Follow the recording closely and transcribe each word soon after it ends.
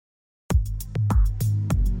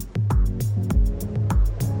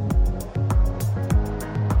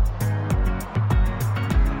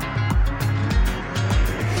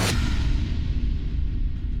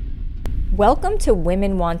Welcome to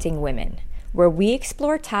Women Wanting Women, where we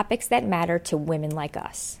explore topics that matter to women like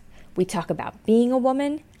us. We talk about being a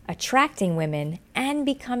woman, attracting women, and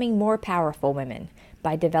becoming more powerful women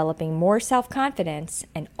by developing more self-confidence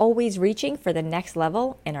and always reaching for the next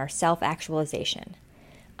level in our self-actualization.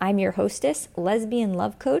 I'm your hostess, lesbian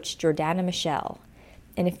love coach, Jordana Michelle.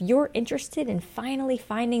 And if you're interested in finally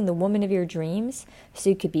finding the woman of your dreams, so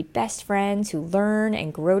you could be best friends who learn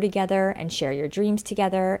and grow together and share your dreams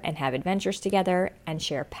together and have adventures together and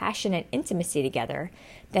share passionate intimacy together,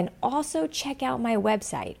 then also check out my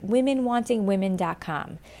website,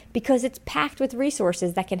 womenwantingwomen.com, because it's packed with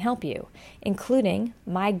resources that can help you, including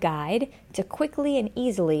my guide to quickly and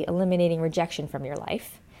easily eliminating rejection from your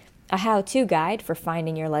life, a how-to guide for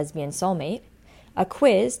finding your lesbian soulmate, a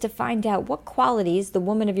quiz to find out what qualities the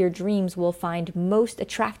woman of your dreams will find most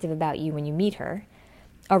attractive about you when you meet her,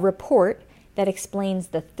 a report that explains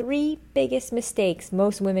the 3 biggest mistakes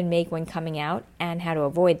most women make when coming out and how to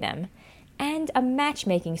avoid them, and a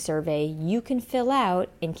matchmaking survey you can fill out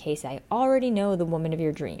in case I already know the woman of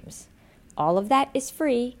your dreams. All of that is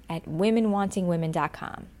free at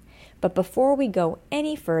womenwantingwomen.com. But before we go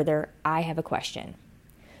any further, I have a question.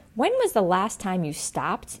 When was the last time you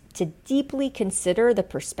stopped to deeply consider the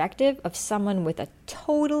perspective of someone with a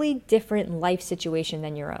totally different life situation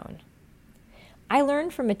than your own? I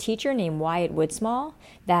learned from a teacher named Wyatt Woodsmall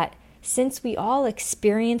that since we all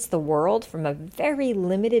experience the world from a very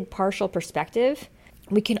limited partial perspective,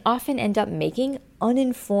 we can often end up making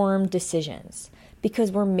uninformed decisions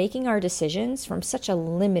because we're making our decisions from such a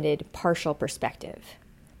limited partial perspective.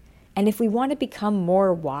 And if we want to become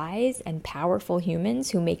more wise and powerful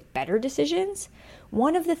humans who make better decisions,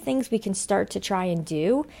 one of the things we can start to try and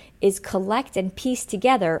do is collect and piece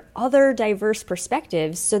together other diverse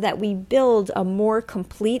perspectives so that we build a more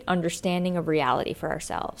complete understanding of reality for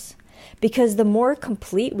ourselves. Because the more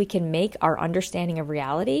complete we can make our understanding of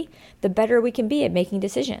reality, the better we can be at making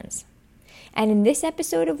decisions. And in this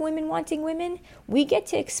episode of Women Wanting Women, we get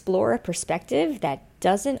to explore a perspective that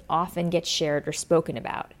doesn't often get shared or spoken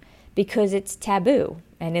about, because it's taboo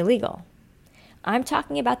and illegal. I'm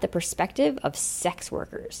talking about the perspective of sex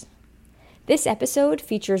workers. This episode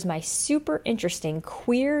features my super interesting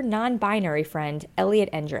queer non-binary friend, Elliot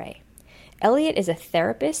Endre. Elliot is a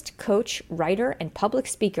therapist, coach, writer, and public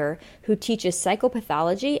speaker who teaches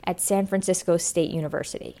psychopathology at San Francisco State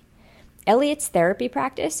University. Elliot's therapy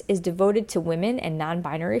practice is devoted to women and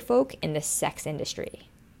non-binary folk in the sex industry.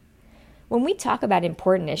 When we talk about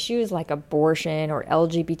important issues like abortion or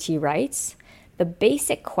LGBT rights, the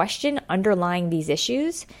basic question underlying these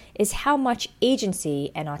issues is how much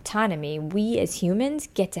agency and autonomy we as humans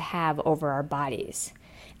get to have over our bodies.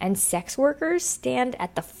 And sex workers stand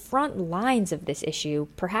at the front lines of this issue,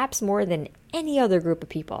 perhaps more than any other group of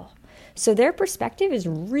people. So their perspective is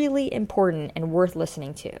really important and worth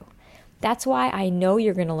listening to. That's why I know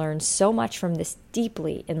you're going to learn so much from this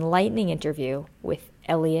deeply enlightening interview with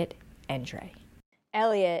Elliot Endre.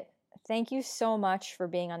 Elliot, thank you so much for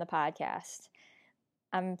being on the podcast.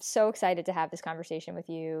 I'm so excited to have this conversation with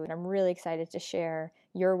you, and I'm really excited to share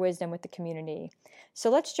your wisdom with the community. So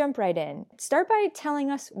let's jump right in. Start by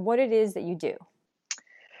telling us what it is that you do.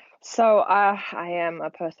 So I am a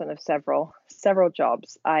person of several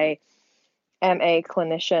jobs. I am a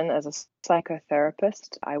clinician as a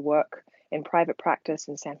psychotherapist. I work in private practice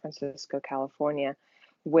in San Francisco, California,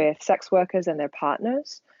 with sex workers and their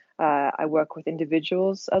partners. I work with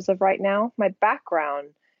individuals as of right now. My background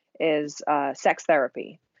is sex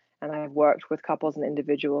therapy, and I've worked with couples and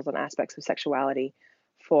individuals on aspects of sexuality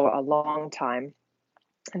for a long time.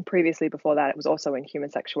 And previously, before that, it was also in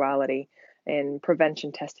human sexuality, in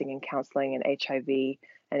prevention testing and counseling, and HIV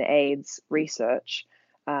and AIDS research,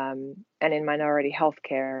 and in minority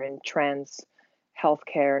healthcare and trans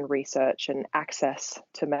healthcare and research and access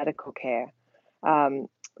to medical care.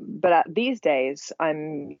 But these days,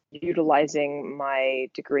 I'm utilizing my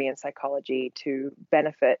degree in psychology to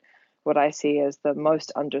benefit what I see as the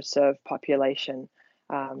most underserved population.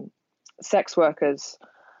 Sex workers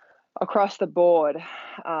across the board,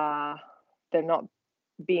 they're not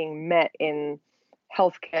being met in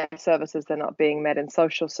healthcare services, they're not being met in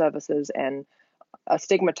social services, and are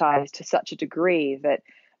stigmatized to such a degree that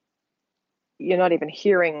you're not even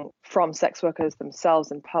hearing from sex workers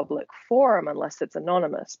themselves in public forum unless it's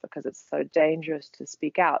anonymous, because it's so dangerous to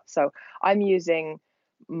speak out. So I'm using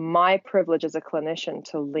my privilege as a clinician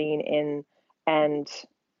to lean in and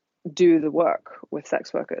do the work with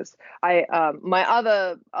sex workers. My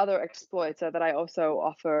other exploits are that I also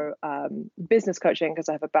offer business coaching, because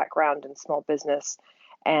I have a background in small business,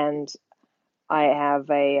 and I have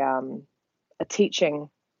a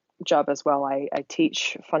teaching job as well. I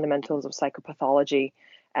teach fundamentals of psychopathology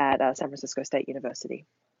at San Francisco State University.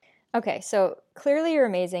 Okay, so clearly you're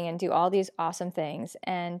amazing and do all these awesome things,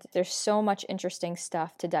 and there's so much interesting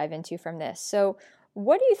stuff to dive into from this. So,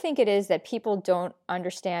 what do you think it is that people don't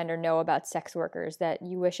understand or know about sex workers that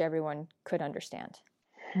you wish everyone could understand?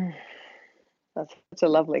 That's such a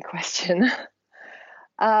lovely question.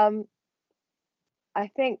 um, I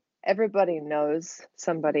think everybody knows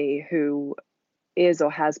somebody who is or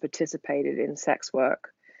has participated in sex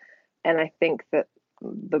work. And I think that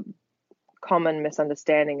the common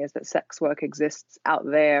misunderstanding is that sex work exists out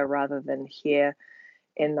there rather than here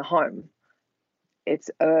in the home. It's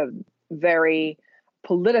a very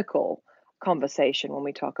political conversation when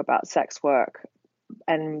we talk about sex work.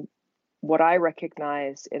 And what I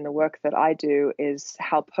recognize in the work that I do is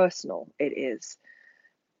how personal it is.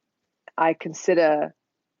 I consider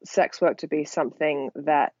sex work to be something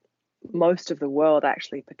that most of the world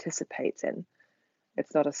actually participates in.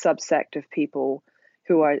 It's not a subsect of people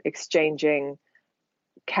who are exchanging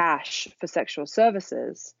cash for sexual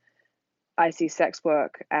services. I see sex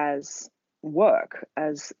work, as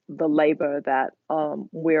the labor that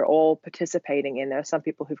we're all participating in. There are some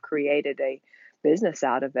people who've created a business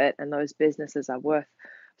out of it, and those businesses are worth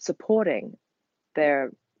supporting.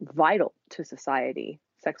 They're vital to society.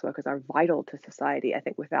 Sex workers are vital to society. I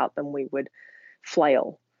think without them, we would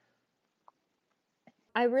flail.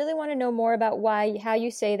 I really want to know more about how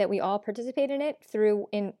you say that we all participate in it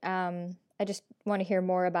I just want to hear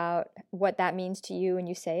more about what that means to you when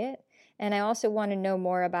you say it. And I also want to know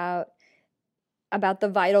more about the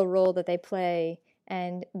vital role that they play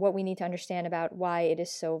and what we need to understand about why it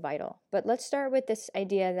is so vital. But let's start with this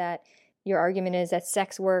idea that your argument is that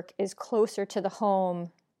sex work is closer to the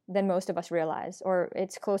home than most of us realize, or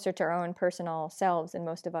it's closer to our own personal selves than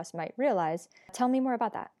most of us might realize. Tell me more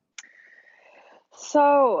about that.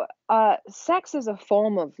 So, sex is a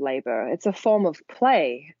form of labor. It's a form of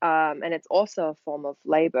play, and it's also a form of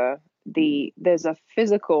labor. There's a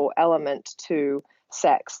physical element to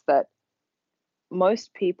sex that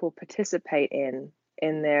most people participate in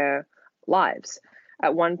their lives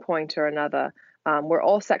at one point or another. We're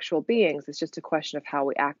all sexual beings. It's just a question of how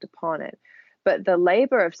we act upon it. But the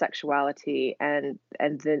labor of sexuality and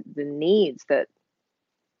the needs that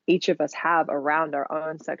each of us have around our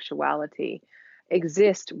own sexuality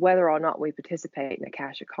exist whether or not we participate in a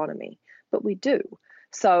cash economy, but we do.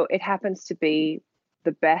 So it happens to be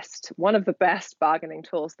one of the best bargaining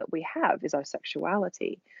tools that we have is our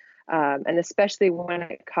sexuality. And especially when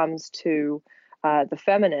it comes to the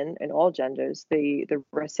feminine in all genders, the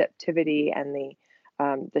receptivity and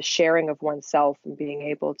the sharing of oneself and being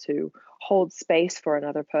able to hold space for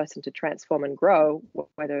another person to transform and grow,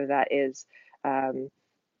 whether that is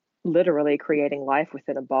literally creating life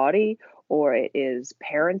within a body, or it is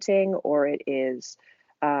parenting, or it is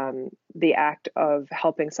the act of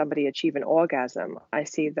helping somebody achieve an orgasm. I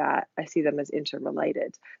see them as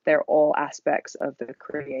interrelated. They're all aspects of the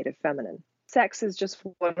creative feminine. Sex is just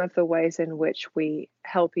one of the ways in which we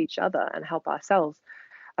help each other and help ourselves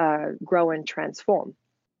grow and transform.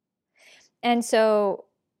 And so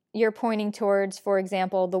you're pointing towards, for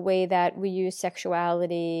example, the way that we use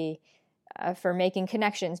sexuality for making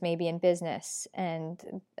connections, maybe in business,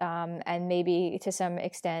 and maybe to some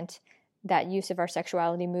extent that use of our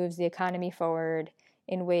sexuality moves the economy forward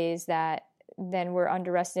in ways that then we're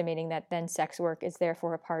underestimating that then sex work is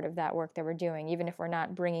therefore a part of that work that we're doing, even if we're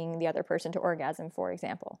not bringing the other person to orgasm, for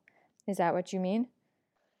example. Is that what you mean?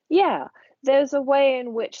 Yeah, there's a way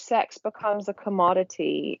in which sex becomes a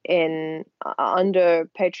commodity under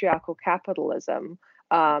patriarchal capitalism.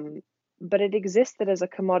 But it existed as a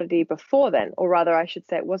commodity before then, or rather, I should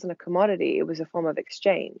say, it wasn't a commodity, it was a form of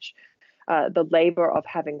exchange. The labor of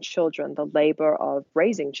having children, the labor of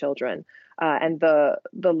raising children, and the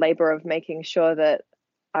labor of making sure that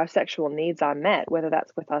our sexual needs are met, whether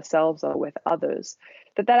that's with ourselves or with others,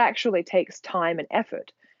 that actually takes time and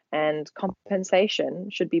effort, and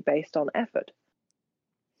compensation should be based on effort.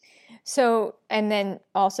 So, and then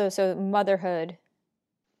also, so motherhood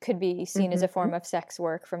could be seen as a form of sex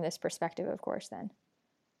work from this perspective, of course, then,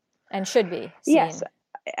 and should be seen. Yes.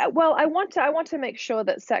 Well, I want to make sure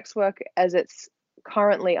that sex work, as it's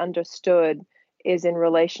currently understood, is in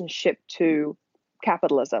relationship to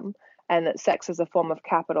capitalism, and that sex is a form of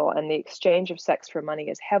capital, and the exchange of sex for money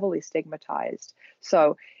is heavily stigmatized.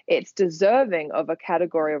 So it's deserving of a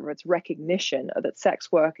category of its recognition that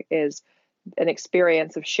sex work is an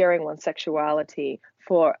experience of sharing one's sexuality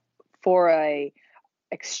for a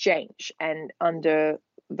exchange, and under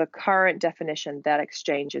the current definition, that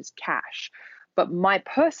exchange is cash. But my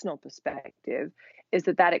personal perspective is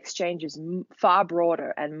that exchange is far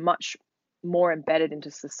broader and much more embedded into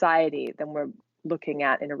society than we're looking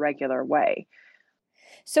at in a regular way.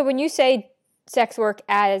 So when you say sex work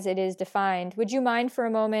as it is defined, would you mind for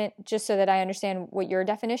a moment, just so that I understand what your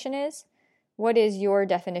definition is? What is your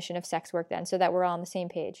definition of sex work then, so that we're all on the same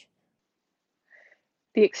page?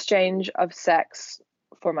 The exchange of sex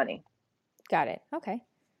for money. Got it. Okay.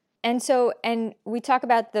 And we talk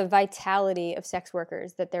about the vitality of sex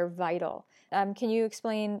workers, that they're vital. Can you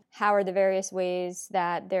explain how are the various ways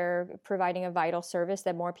that they're providing a vital service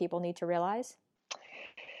that more people need to realize?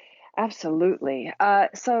 Absolutely.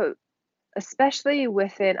 So especially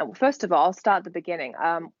within, first of all, I'll start at the beginning.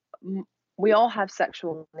 We all have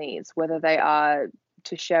sexual needs, whether they are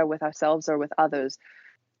to share with ourselves or with others.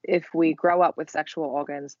 If we grow up with sexual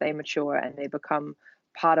organs, they mature and they become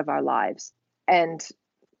part of our lives. And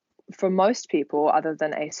for most people, other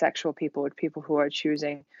than asexual people, or people who are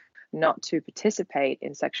choosing not to participate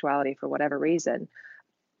in sexuality for whatever reason,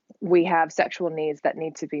 we have sexual needs that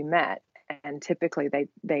need to be met. And typically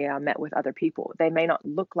they are met with other people. They may not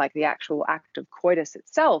look like the actual act of coitus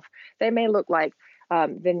itself. They may look like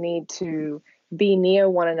the need to be near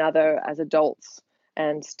one another as adults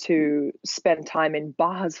and to spend time in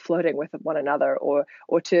bars flirting with one another, or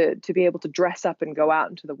to be able to dress up and go out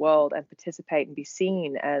into the world and participate and be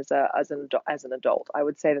seen as an adult. I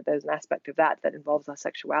would say that there's an aspect of that involves our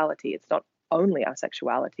sexuality. It's not only our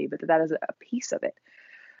sexuality, but that is a piece of it.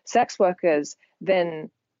 Sex workers then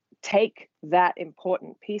take that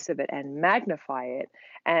important piece of it and magnify it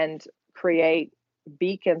and create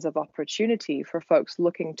beacons of opportunity for folks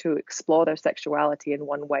looking to explore their sexuality in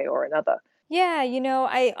one way or another. Yeah,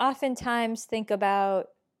 I oftentimes think about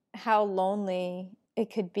how lonely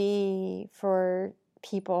it could be for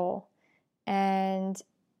people. And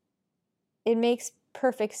it makes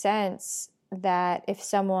perfect sense that if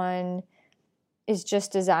someone is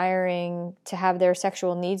just desiring to have their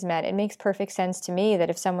sexual needs met, it makes perfect sense to me that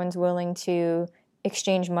if someone's willing to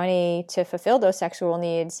exchange money to fulfill those sexual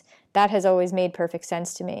needs, that has always made perfect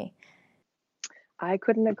sense to me. I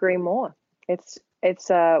couldn't agree more. It's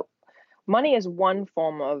money is one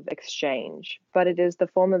form of exchange, but it is the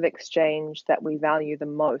form of exchange that we value the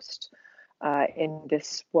most in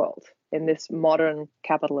this world, in this modern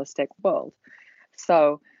capitalistic world.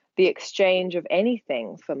 So the exchange of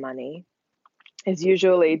anything for money is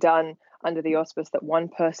usually done under the auspice that one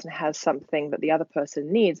person has something that the other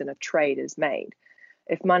person needs and a trade is made.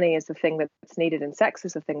 If money is the thing that's needed and sex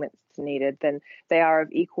is the thing that's needed, then they are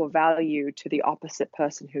of equal value to the opposite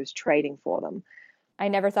person who's trading for them. I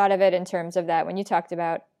never thought of it in terms of that. When you talked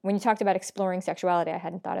about exploring sexuality, I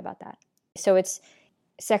hadn't thought about that. So it's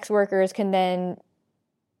sex workers can then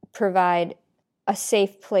provide a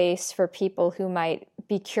safe place for people who might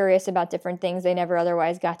be curious about different things they never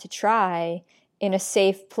otherwise got to try, in a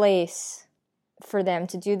safe place for them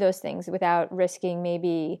to do those things without risking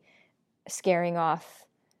maybe scaring off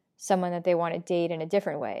someone that they want to date in a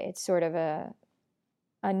different way. It's sort of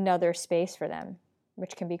another space for them,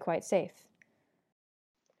 which can be quite safe.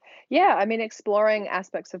 Yeah, I mean, exploring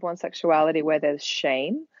aspects of one's sexuality where there's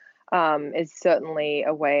shame is certainly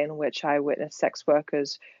a way in which I witness sex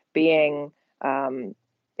workers being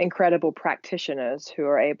incredible practitioners who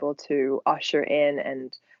are able to usher in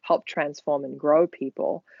and help transform and grow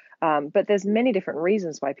people. But there's many different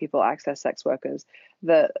reasons why people access sex workers.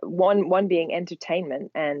 The one being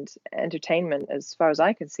entertainment, and entertainment, as far as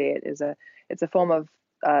I can see it, it's a form of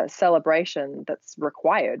celebration that's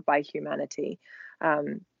required by humanity.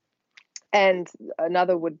 And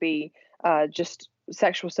another would be just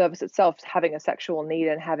sexual service itself, having a sexual need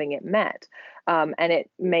and having it met. And it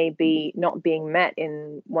may be not being met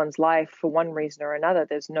in one's life for one reason or another.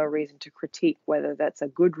 There's no reason to critique whether that's a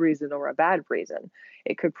good reason or a bad reason.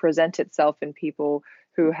 It could present itself in people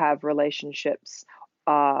who have relationships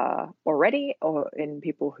already, or in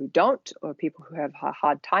people who don't, or people who have a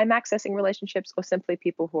hard time accessing relationships, or simply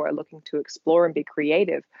people who are looking to explore and be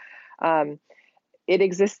creative. It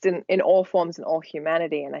exists in all forms and all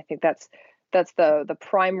humanity, and I think that's the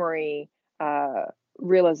primary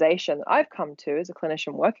realization that I've come to as a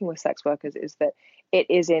clinician working with sex workers, is that it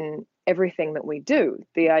is in everything that we do.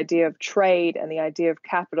 The idea of trade and the idea of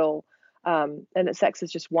capital, and that sex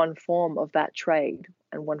is just one form of that trade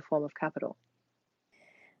and one form of capital.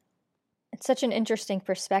 It's such an interesting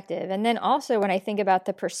perspective. And then also when I think about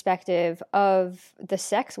the perspective of the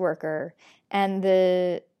sex worker and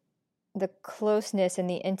the closeness and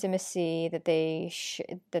the intimacy that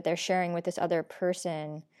that they're sharing with this other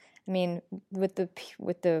person. I mean, with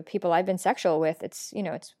the people I've been sexual with, it's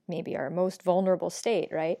it's maybe our most vulnerable state,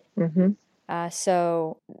 right? Mm-hmm.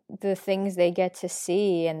 So the things they get to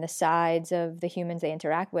see and the sides of the humans they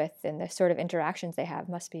interact with and the sort of interactions they have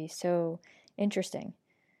must be so interesting.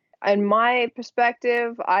 In my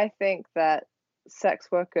perspective, I think that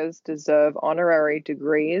sex workers deserve honorary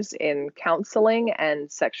degrees in counseling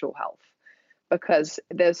and sexual health because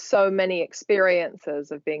there's so many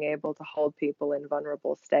experiences of being able to hold people in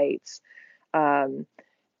vulnerable states, um,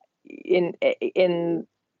 in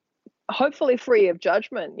hopefully free of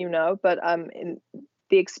judgment, but in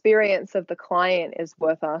the experience of the client is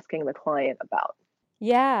worth asking the client about.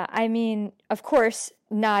 Yeah, I mean, of course,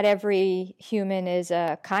 not every human is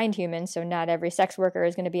a kind human, so not every sex worker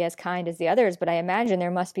is going to be as kind as the others, but I imagine there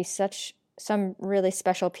must be such some really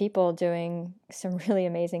special people doing some really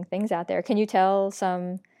amazing things out there. Can you tell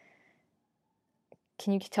some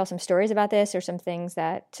stories about this or some things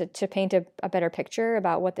that to paint a better picture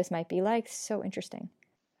about what this might be like? So interesting.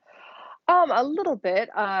 A little bit,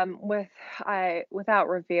 without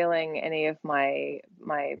revealing any of my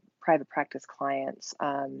private practice clients,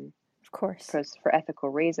 Of course. for ethical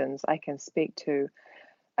reasons. I can speak to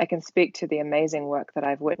the amazing work that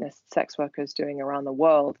I've witnessed sex workers doing around the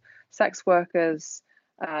world. Sex workers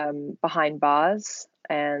behind bars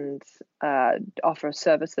and offer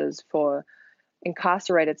services for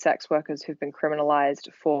incarcerated sex workers who've been criminalized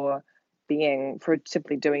for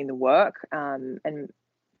simply doing the work. And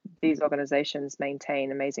these organizations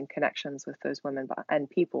maintain amazing connections with those women and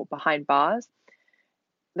people behind bars.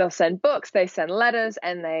 They'll send books, they send letters,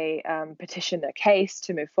 and they petition their case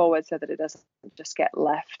to move forward so that it doesn't just get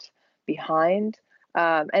left behind.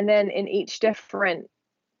 And then in each different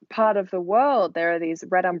part of the world, there are these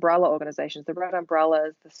red umbrella organizations. The red umbrella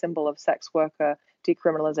is the symbol of sex worker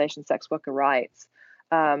decriminalization, sex worker rights,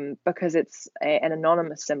 because it's an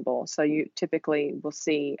anonymous symbol. So you typically will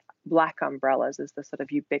see black umbrellas as the sort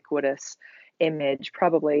of ubiquitous image,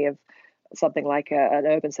 probably of something like an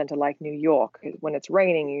urban center like New York. When it's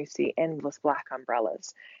raining, you see endless black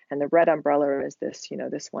umbrellas. And the red umbrella is this,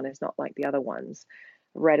 this one is not like the other ones.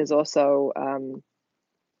 Red is also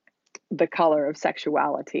the color of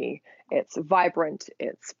sexuality. It's vibrant,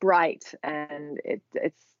 it's bright, and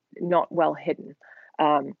it's not well hidden.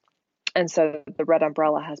 And so the red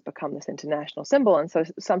umbrella has become this international symbol. And so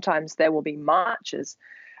sometimes there will be marches,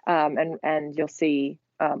 and you'll see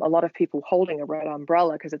a lot of people holding a red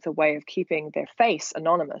umbrella because it's a way of keeping their face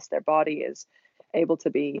anonymous. Their body is able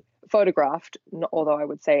to be photographed, although I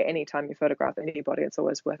would say anytime you photograph anybody, it's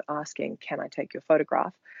always worth asking, can I take your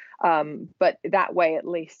photograph? But that way, at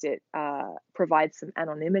least it provides some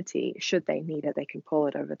anonymity. Should they need it, they can pull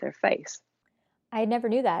it over their face. I never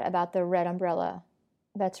knew that about the red umbrella.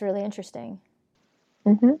 That's really interesting.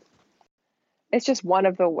 Mm-hmm. It's just one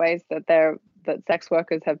of the ways that sex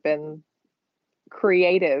workers have been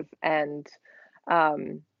creative and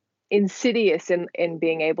insidious in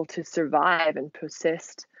being able to survive and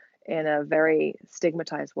persist in a very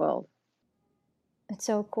stigmatized world. It's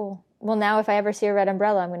so cool. Well, now if I ever see a red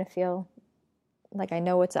umbrella, I'm going to feel like I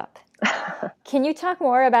know what's up. Can you talk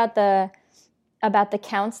more about the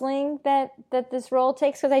counseling that this role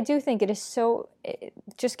takes? Because I do think it is so,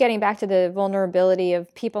 just getting back to the vulnerability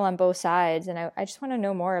of people on both sides, and I just want to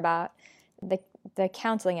know more about the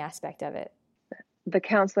counseling aspect of it. The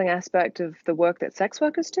counseling aspect of the work that sex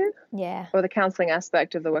workers do? Yeah. Or the counseling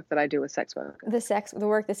aspect of the work that I do with sex workers? The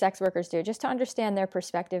work the sex workers do, just to understand their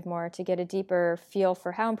perspective more, to get a deeper feel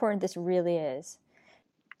for how important this really is.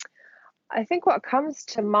 I think what comes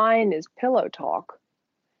to mind is pillow talk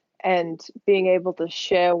and being able to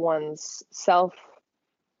share one's self,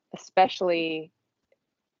 especially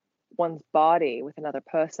one's body, with another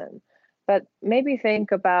person. But maybe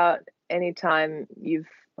think about any time you've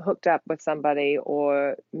hooked up with somebody,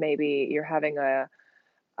 or maybe you're having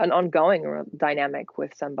an ongoing dynamic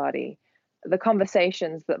with somebody. The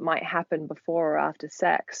conversations that might happen before or after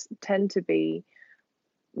sex tend to be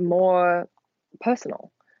more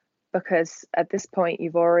personal, because at this point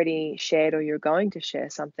you've already shared, or you're going to share,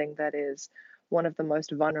 something that is one of the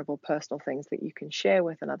most vulnerable personal things that you can share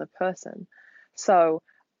with another person. So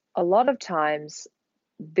a lot of times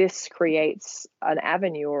this creates an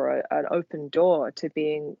avenue or an open door to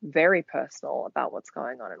being very personal about what's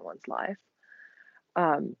going on in one's life.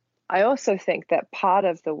 I also think that part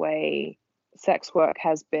of the way sex work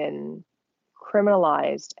has been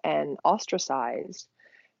criminalized and ostracized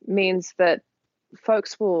means that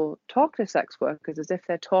folks will talk to sex workers as if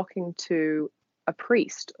they're talking to a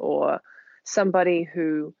priest or somebody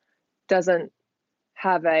who doesn't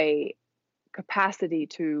have a capacity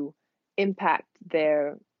to impact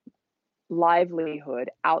their livelihood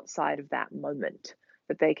outside of that moment,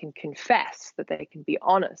 that they can confess, that they can be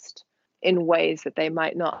honest. in ways that they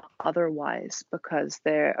might not otherwise because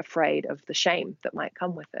they're afraid of the shame that might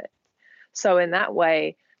come with it. So in that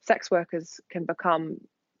way, sex workers can become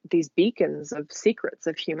these beacons of secrets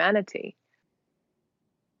of humanity.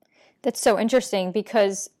 That's so interesting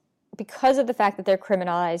because of the fact that they're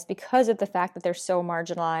criminalized, because of the fact that they're so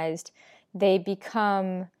marginalized, they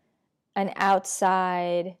become an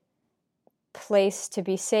outside place to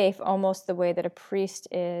be safe, almost the way that a priest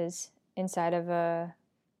is inside of a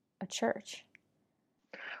church.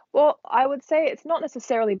 Well, I would say it's not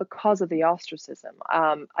necessarily because of the ostracism.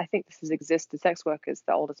 I think this has existed. Sex work is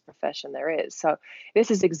the oldest profession there is. So this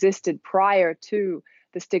has existed prior to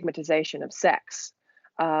the stigmatization of sex.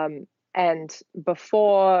 And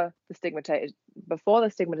before the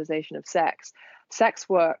stigmatization of sex, sex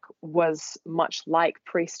work was much like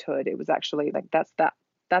priesthood. It was actually like that's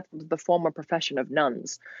the former profession of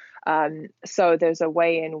nuns. So there's a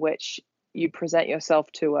way in which you present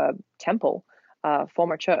yourself to a temple,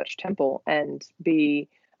 former church temple, and be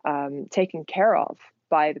taken care of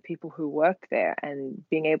by the people who work there, and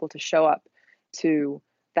being able to show up to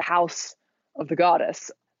the house of the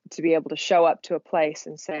goddess, to be able to show up to a place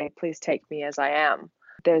and say, please take me as I am.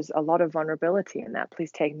 There's a lot of vulnerability in that.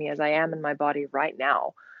 Please take me as I am in my body right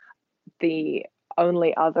now. The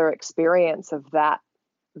only other experience of that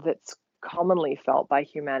that's commonly felt by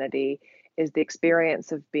humanity is the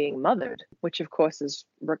experience of being mothered, which of course is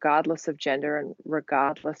regardless of gender and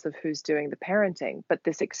regardless of who's doing the parenting. But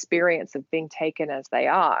this experience of being taken as they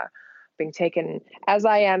are, being taken as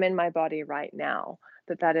I am in my body right now,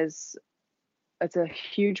 it's a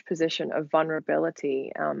huge position of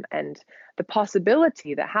vulnerability, and the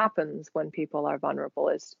possibility that happens when people are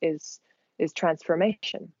vulnerable is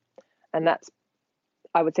transformation. And that's,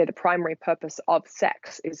 I would say, the primary purpose of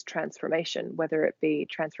sex is transformation, whether it be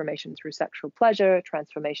transformation through sexual pleasure,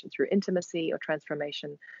 transformation through intimacy, or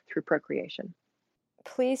transformation through procreation.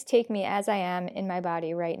 Please take me as I am in my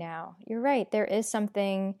body right now. You're right. There is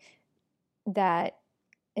something that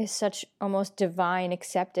is such almost divine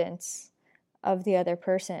acceptance of the other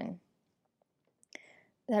person.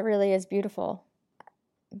 That really is beautiful.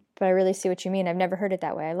 But I really see what you mean. I've never heard it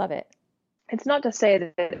that way. I love it. It's not to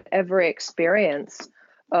say that every experience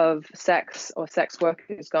of sex or sex work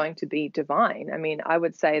is going to be divine. I mean, I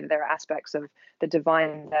would say that there are aspects of the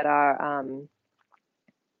divine that are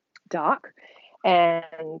dark,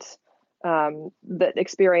 and that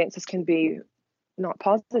experiences can be not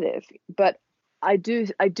positive. But I do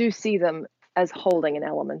see them as holding an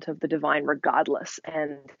element of the divine regardless.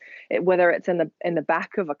 And whether it's in the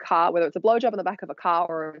back of a car, whether it's a blowjob in the back of a car,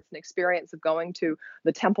 or it's an experience of going to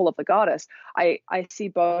the temple of the goddess, I see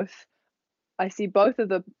both of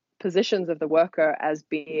the positions of the worker as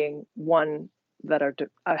being one that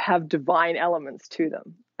have divine elements to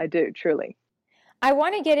them. I do, truly. I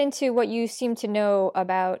want to get into what you seem to know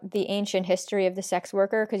about the ancient history of the sex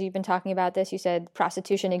worker, because you've been talking about this. You said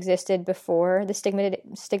prostitution existed before the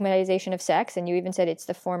stigmatization of sex, and you even said it's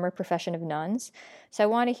the former profession of nuns. So I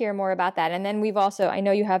want to hear more about that. And then I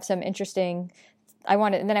know you have some interesting, I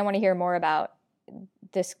want to hear more about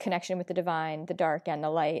this connection with the divine, the dark, and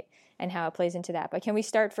the light, and how it plays into that. But can we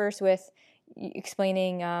start first with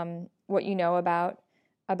explaining what you know about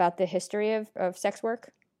the history of sex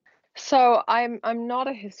work? So I'm not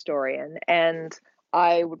a historian, and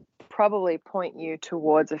I would probably point you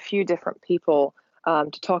towards a few different people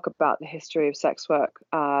to talk about the history of sex work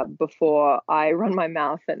before I run my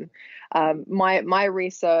mouth. And my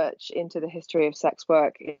research into the history of sex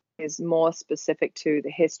work is more specific to the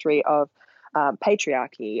history of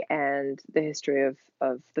patriarchy and the history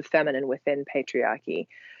of the feminine within patriarchy.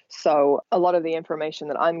 So a lot of the information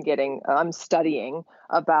that I'm studying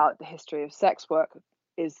about the history of sex work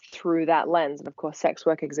is through that lens. And of course, sex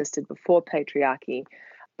work existed before patriarchy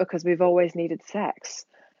because we've always needed sex.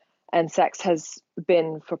 And sex has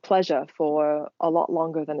been for pleasure for a lot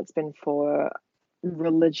longer than it's been for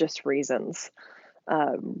religious reasons.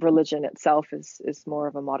 Religion itself is more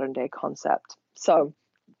of a modern day concept. So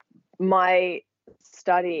my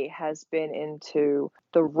study has been into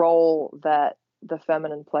the role that the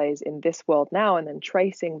feminine plays in this world now, and then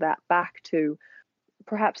tracing that back to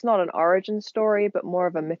perhaps not an origin story, but more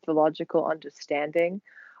of a mythological understanding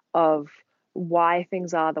of why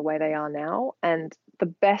things are the way they are now. And the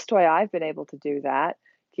best way I've been able to do that,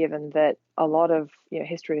 given that a lot of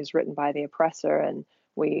history is written by the oppressor, and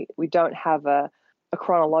we don't have a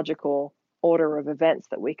chronological order of events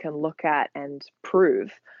that we can look at and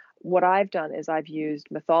prove. What I've done is I've used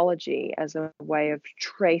mythology as a way of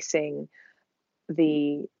tracing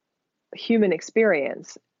the human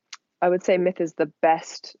experience. I would say myth is the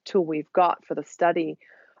best tool we've got for the study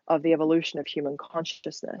of the evolution of human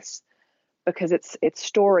consciousness. because it's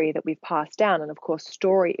story that we've passed down. And of course,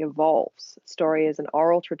 story evolves. Story is an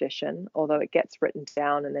oral tradition, although it gets written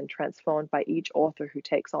down and then transformed by each author who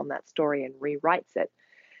takes on that story and rewrites it.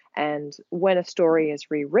 And when a story is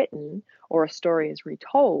rewritten or a story is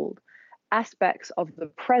retold, aspects of the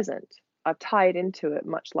present are tied into it,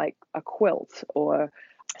 much like a quilt or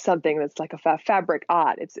something that's like a fabric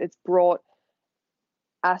art. It's brought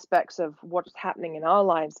aspects of what's happening in our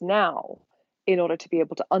lives now in order to be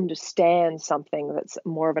able to understand something that's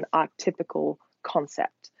more of an archetypical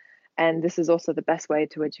concept. And this is also the best way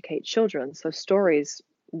to educate children. So stories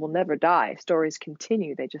will never die. Stories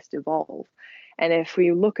continue, they just evolve. And if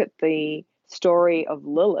we look at the story of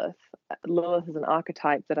Lilith, Lilith is an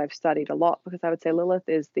archetype that I've studied a lot, because I would say Lilith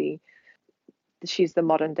is she's the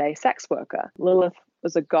modern day sex worker. Lilith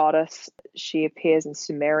was a goddess. She appears in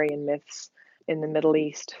Sumerian myths in the Middle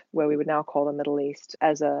East, where we would now call the Middle East,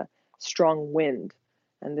 as a strong wind.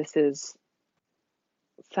 And this is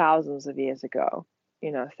thousands of years ago.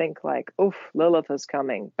 Think like, oof, Lilith is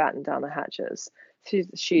coming, batten down the hatches.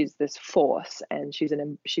 She's this force, and she's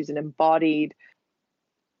an embodied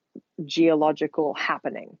geological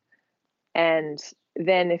happening. And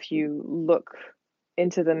then if you look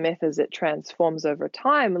into the myth as it transforms over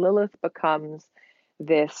time, Lilith becomes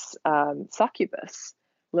this succubus.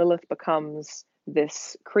 Lilith becomes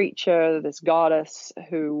this creature, this goddess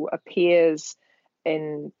who appears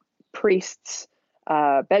in priests'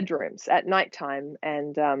 bedrooms at nighttime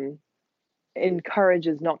and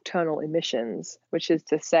encourages nocturnal emissions, which is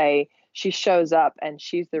to say, she shows up and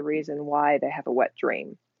she's the reason why they have a wet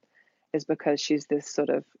dream, is because she's this sort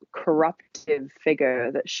of corruptive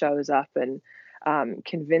figure that shows up and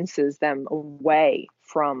convinces them away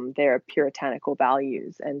from their puritanical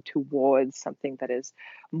values and towards something that is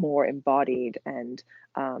more embodied and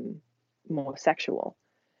more sexual.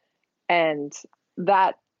 And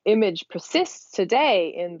that image persists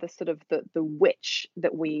today in the sort of the witch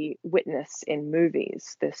that we witness in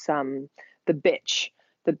movies. This the bitch,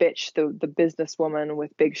 the businesswoman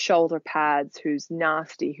with big shoulder pads, who's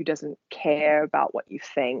nasty, who doesn't care about what you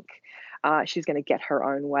think. She's going to get her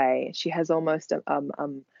own way. She has almost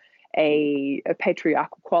a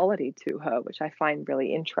patriarchal quality to her, which I find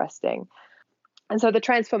really interesting. And so the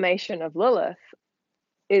transformation of Lilith,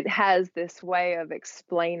 it has this way of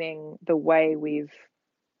explaining the way we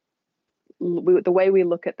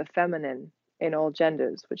look at the feminine in all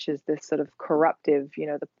genders, which is this sort of corruptive,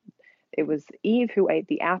 it was Eve who ate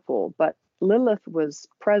the apple, but Lilith was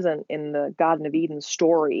present in the Garden of Eden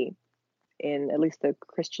story, in at least the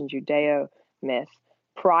Christian Judeo myth,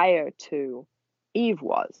 prior to Eve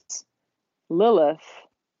was. Lilith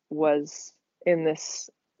was in this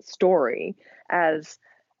story as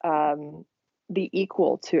the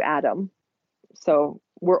equal to Adam. So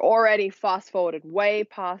we're already fast forwarded way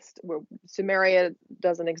past where Sumeria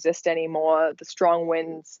doesn't exist anymore. The strong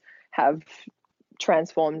winds have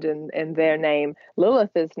transformed in their name.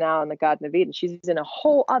 Lilith is now in the Garden of Eden. She's in a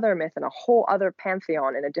whole other myth and a whole other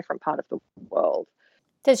pantheon in a different part of the world.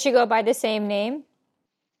 Does she go by the same name?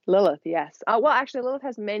 Lilith, yes. Well, actually, Lilith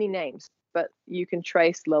has many names, but you can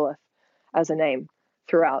trace Lilith as a name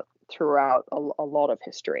throughout a lot of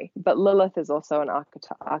history. But Lilith is also an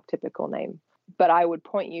archetypical name. But I would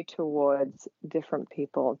point you towards different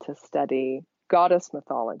people to study goddess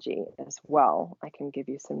mythology as well. I can give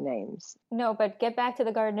you some names. No, but get back to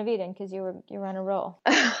the Garden of Eden, because you were on a roll.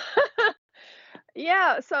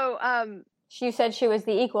 Yeah, so you said she was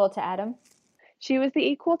the equal to Adam. She was the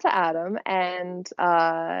equal to Adam, and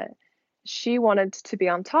she wanted to be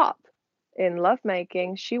on top. In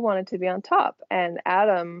lovemaking, she wanted to be on top. And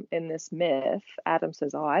Adam, in this myth, Adam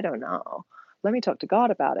says, "Oh, I don't know. Let me talk to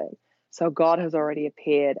God about it." So God has already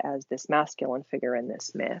appeared as this masculine figure in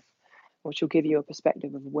this myth, which will give you a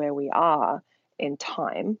perspective of where we are in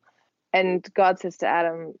time. And God says to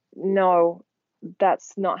Adam, "No,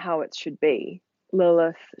 that's not how it should be.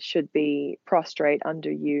 Lilith should be prostrate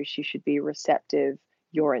under you. She should be receptive.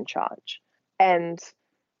 You're in charge." And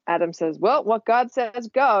Adam says, "Well, what God says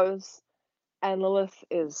goes." And Lilith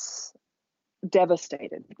is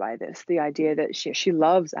devastated by this, the idea that she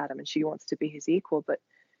loves Adam and she wants to be his equal, but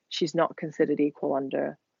she's not considered equal in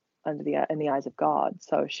the eyes of God.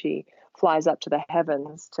 So she flies up to the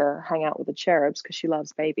heavens to hang out with the cherubs because she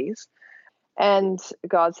loves babies. And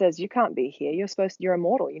God says, "You can't be here. You're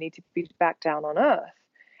immortal. You need to be back down on earth."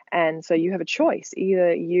 And so you have a choice.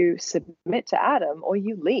 Either you submit to Adam or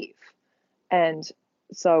you leave. And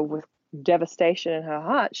so with devastation in her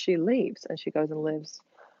heart, she leaves and she goes and lives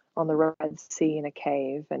on the Red Sea in a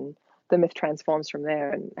cave. And the myth transforms from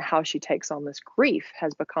there, and how she takes on this grief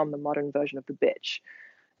has become the modern version of the bitch.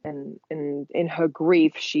 and in her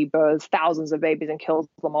grief, she births thousands of babies and kills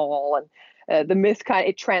them all. And the myth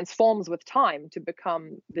it transforms with time to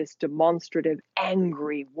become this demonstrative,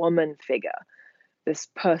 angry woman figure, this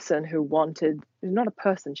person who wanted, not a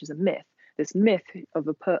person, she's a myth, this myth of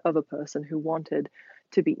a person who wanted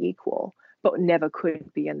to be equal, but never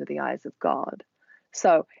could be under the eyes of God.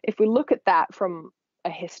 So if we look at that from a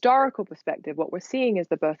historical perspective, what we're seeing is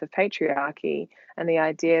the birth of patriarchy and the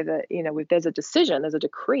idea that, there's a decision, there's a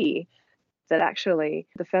decree that actually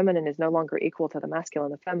the feminine is no longer equal to the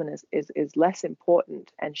masculine. The feminine is less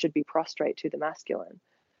important and should be prostrate to the masculine.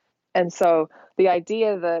 And so the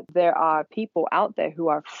idea that there are people out there who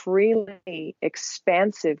are freely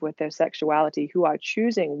expansive with their sexuality, who are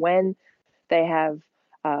choosing when they have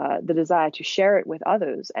the desire to share it with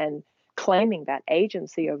others and claiming that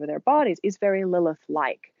agency over their bodies, is very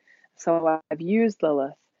Lilith-like. So I've used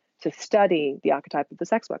Lilith to study the archetype of the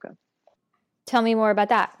sex worker. Tell me more about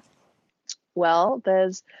that. Well,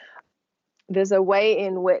 there's a way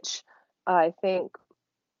in which I think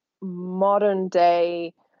modern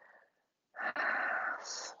day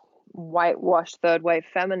whitewashed third wave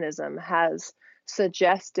feminism has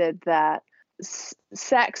suggested that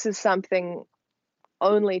sex is something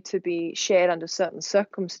only to be shared under certain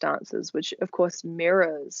circumstances, which of course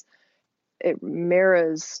mirrors a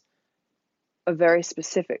very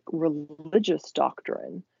specific religious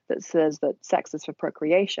doctrine that says that sex is for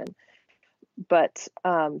procreation. But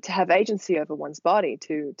to have agency over one's body,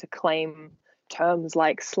 to claim terms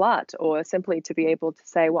like slut, or simply to be able to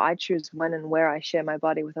say, well, I choose when and where I share my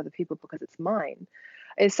body with other people because it's mine,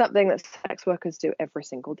 is something that sex workers do every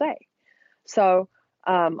single day. So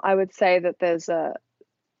I would say that that's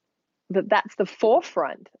the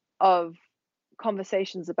forefront of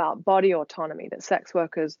conversations about body autonomy, that sex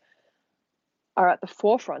workers are at the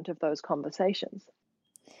forefront of those conversations.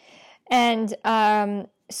 And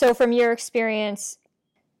so from your experience,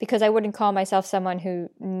 because I wouldn't call myself someone who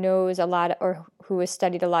knows a lot or who has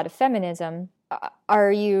studied a lot of feminism,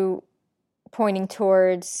 are you pointing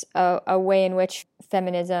towards a way in which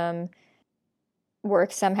feminism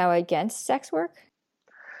works somehow against sex work?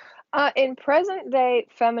 In present day,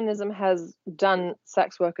 feminism has done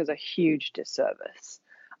sex workers a huge disservice.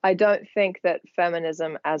 I don't think that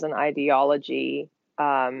feminism as an ideology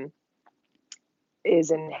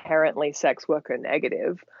is inherently sex worker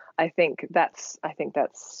negative. I think that's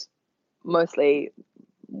mostly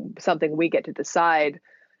something we get to decide,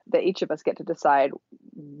 that each of us get to decide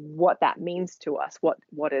what that means to us.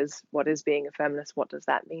 What is being a feminist? What does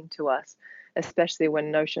that mean to us? Especially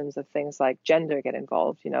when notions of things like gender get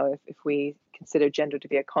involved. If we consider gender to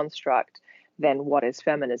be a construct, then what is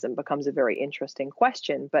feminism becomes a very interesting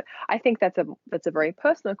question. But I think that's a very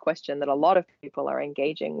personal question that a lot of people are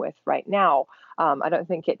engaging with right now. I don't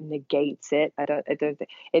think it negates it. I don't think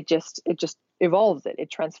it just evolves it. It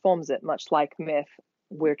transforms it, much like myth.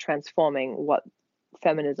 We're transforming what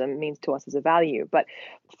feminism means to us as a value. But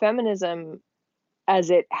feminism, as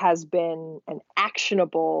it has been an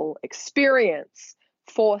actionable experience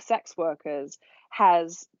for sex workers,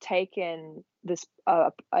 has taken this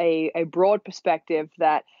a broad perspective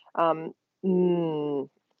that nobody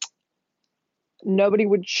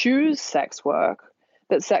would choose sex work,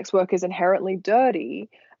 that sex work is inherently dirty,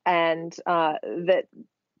 and that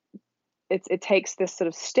it takes this sort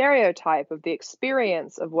of stereotype of the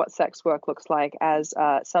experience of what sex work looks like as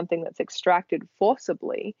something that's extracted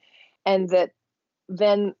forcibly, and that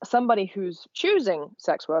then somebody who's choosing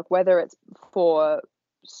sex work, whether it's for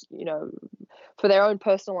their own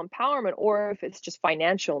personal empowerment or if it's just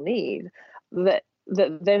financial need, that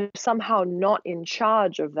they're somehow not in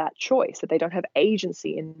charge of that choice, that they don't have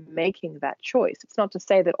agency in making that choice. It's not to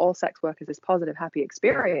say that all sex work is this positive, happy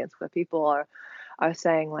experience where people are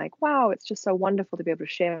saying like, wow, it's just so wonderful to be able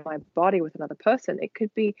to share my body with another person. It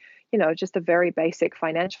could be, just a very basic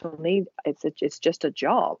financial need. It's just a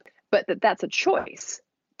job, but that's a choice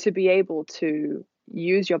to be able to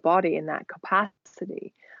use your body in that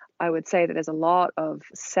capacity. I would say that there's a lot of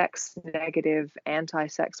sex negative,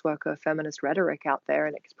 anti-sex worker feminist rhetoric out there,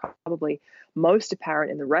 and it's probably most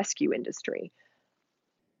apparent in the rescue industry.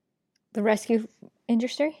 The rescue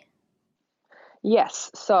industry?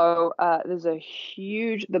 Yes. So there's a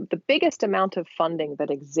huge, the biggest amount of funding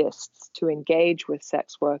that exists to engage with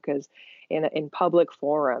sex workers in public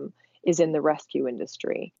forum is in the rescue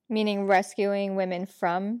industry. Meaning rescuing women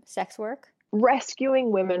from sex work?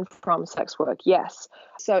 Rescuing women from sex work, yes.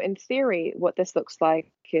 So in theory, what this looks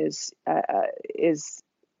like is it's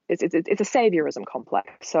a saviorism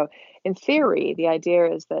complex. So in theory, the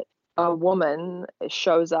idea is that a woman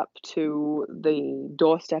shows up to the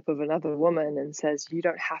doorstep of another woman and says, "You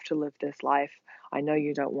don't have to live this life. I know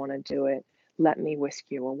you don't want to do it. Let me whisk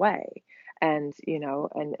you away." And,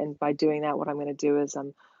 and by doing that, what I'm going to do is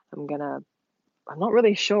I'm going to I'm not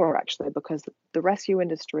really sure actually, because the rescue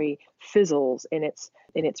industry fizzles in its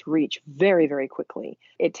reach very, very quickly.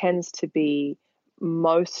 It tends to be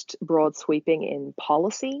most broad sweeping in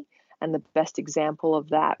policy, and the best example of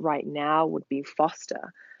that right now would be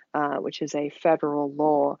FOSTA, which is a federal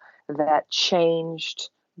law that changed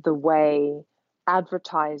the way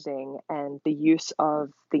advertising and the use of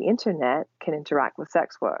the internet can interact with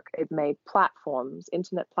sex work. It made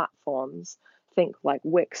internet platforms, think like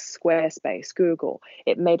Wix, Squarespace, Google.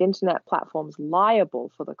 It made internet platforms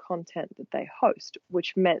liable for the content that they host,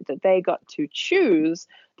 which meant that they got to choose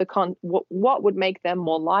what would make them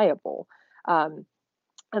more liable. And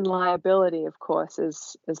liability, of course,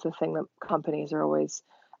 is the thing that companies are always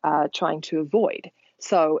trying to avoid.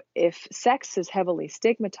 So if sex is heavily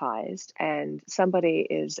stigmatized and somebody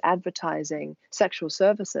is advertising sexual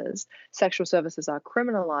services are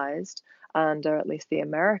criminalized under at least the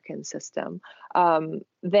American system,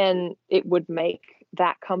 then it would make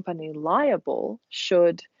that company liable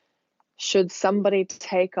should somebody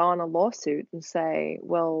take on a lawsuit and say,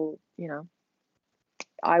 well,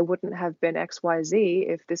 I wouldn't have been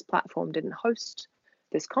XYZ if this platform didn't host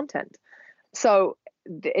this content. So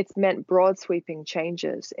it's meant broad sweeping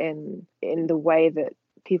changes in the way that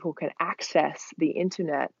people can access the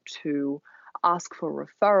internet to ask for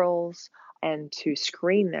referrals and to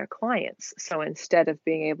screen their clients. So instead of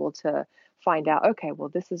being able to find out, okay, well,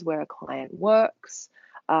 this is where a client works,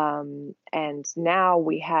 and now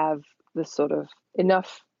we have this sort of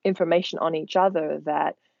enough information on each other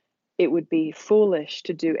that it would be foolish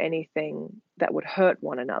to do anything that would hurt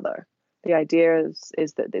one another. The idea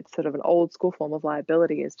is that it's sort of an old school form of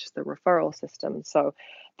liability, is just the referral system. So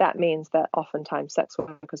that means that oftentimes sex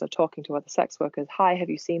workers are talking to other sex workers. Hi,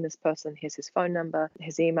 have you seen this person? Here's his phone number,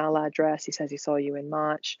 his email address. He says he saw you in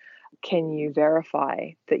March. Can you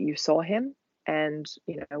verify that you saw him? And,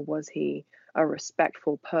 was he a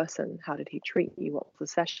respectful person? How did he treat you? What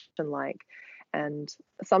was the session like? And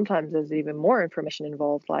sometimes there's even more information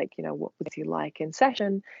involved, like, what was he like in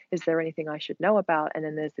session? Is there anything I should know about? And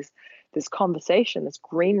then there's this conversation, this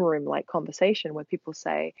green room like conversation where people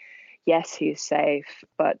say, yes, he's safe,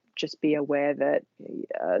 but just be aware that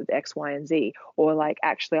X, Y, and Z. Or like,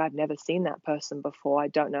 actually, I've never seen that person before. I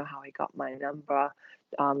don't know how he got my number.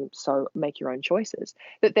 So make your own choices.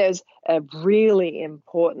 That there's a really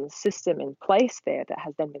important system in place there that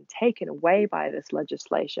has then been taken away by this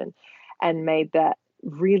legislation and made that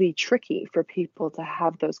really tricky for people to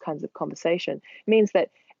have those kinds of conversation. It means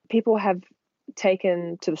that people have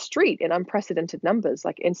taken to the street in unprecedented numbers.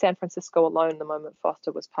 Like in San Francisco alone, the moment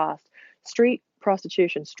FOSTA was passed, street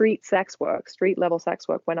prostitution, street sex work, street level sex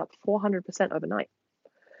work went up 400% overnight.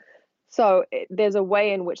 So there's a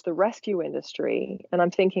way in which the rescue industry, and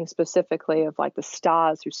I'm thinking specifically of like the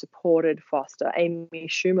stars who supported FOSTA. Amy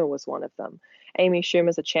Schumer was one of them. Amy Schumer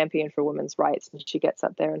is a champion for women's rights, and she gets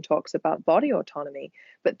up there and talks about body autonomy.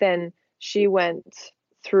 But then she went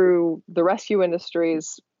through the rescue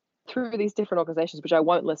industries, through these different organizations, which I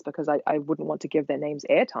won't list because I wouldn't want to give their names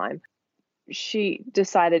airtime. She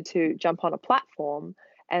decided to jump on a platform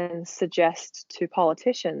and suggest to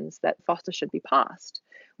politicians that FOSTA should be passed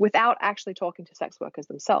without actually talking to sex workers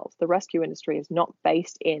themselves. The rescue industry is not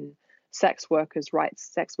based in sex workers' rights,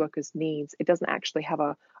 sex workers' needs. It doesn't actually have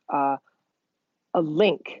a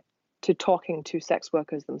link to talking to sex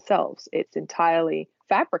workers themselves. It's entirely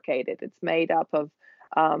fabricated. It's made up of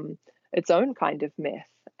its own kind of myth,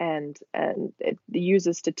 and it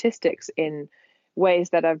uses statistics in ways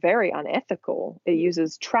that are very unethical. It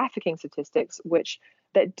uses trafficking statistics,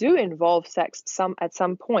 that do involve sex at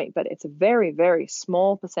some point, but it's a very, very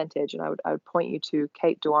small percentage. And I would point you to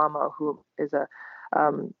Kate Duamo, who is a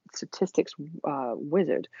statistics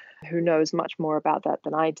wizard who knows much more about that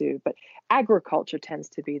than I do. But agriculture tends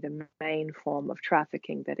to be the main form of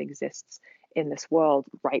trafficking that exists in this world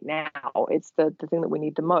right now. It's the thing that we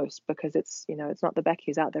need the most, because it's not the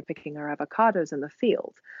Becky's out there picking our avocados in the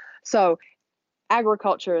field. So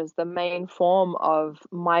agriculture is the main form of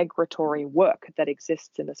migratory work that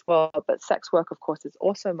exists in this world, but sex work, of course, is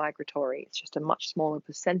also migratory. It's just a much smaller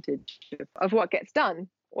percentage of what gets done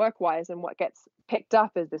work-wise, and what gets picked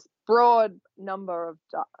up is this broad number of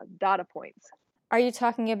data points. Are you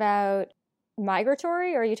talking about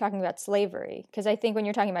migratory, or are you talking about slavery? Because I think when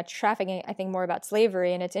you're talking about trafficking, I think more about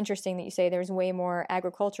slavery, and it's interesting that you say there's way more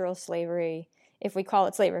agricultural slavery if we call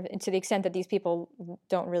it slavery, to the extent that these people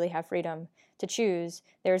don't really have freedom to choose,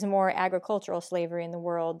 there's more agricultural slavery in the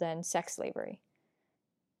world than sex slavery,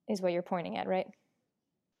 is what you're pointing at, right?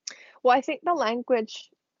 Well, I think the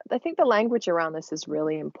language around this is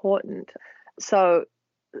really important. So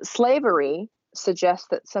slavery suggests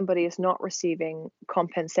that somebody is not receiving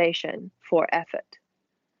compensation for effort.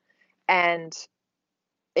 And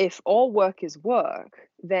if all work is work,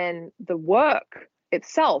 then the work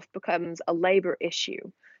itself becomes a labor issue.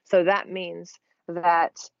 So that means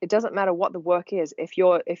that it doesn't matter what the work is. If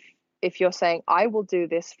you're saying, I will do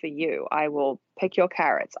this for you, I will pick your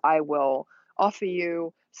carrots, I will offer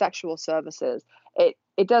you sexual services,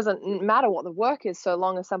 it doesn't matter what the work is, so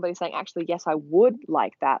long as somebody's saying, actually, yes, I would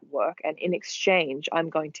like that work, and in exchange, I'm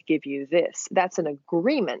going to give you this. That's an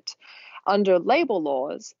agreement. Under labor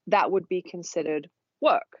laws, that would be considered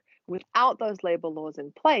work. Without those labor laws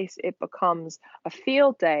in place, it becomes a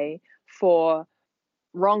field day for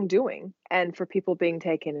wrongdoing and for people being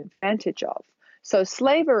taken advantage of. So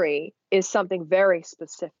slavery is something very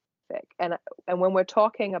specific. And when we're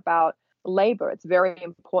talking about labor, it's very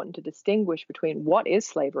important to distinguish between what is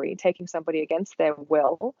slavery, taking somebody against their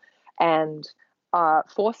will and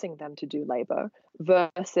forcing them to do labor,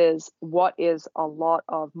 versus what is a lot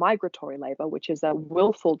of migratory labor, which is a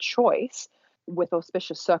willful choice with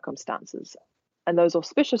auspicious circumstances. And those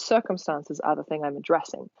auspicious circumstances are the thing I'm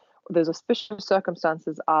addressing. Those auspicious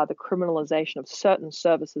circumstances are the criminalization of certain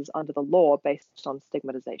services under the law based on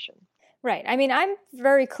stigmatization. Right. I mean, I'm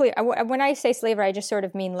very clear. When I say slavery, I just sort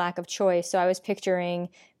of mean lack of choice. So I was picturing,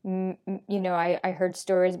 I heard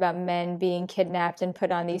stories about men being kidnapped and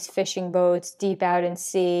put on these fishing boats deep out in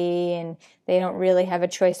sea, and they don't really have a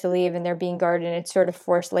choice to leave, and they're being guarded, and it's sort of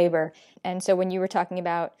forced labor. And so when you were talking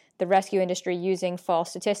about the rescue industry using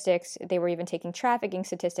false statistics, they were even taking trafficking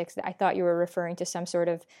statistics, I thought you were referring to some sort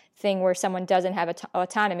of thing where someone doesn't have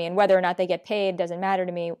autonomy, and whether or not they get paid doesn't matter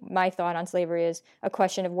to me. My thought on slavery is a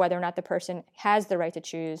question of whether or not the person has the right to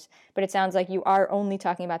choose. But it sounds like you are only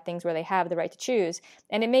talking about things where they have the right to choose.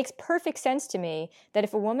 And it makes perfect sense to me that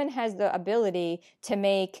if a woman has the ability to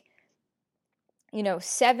make,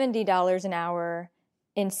 $70 an hour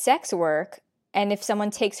in sex work, and if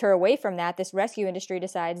someone takes her away from that, this rescue industry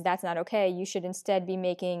decides that's not okay, you should instead be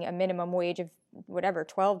making a minimum wage of whatever,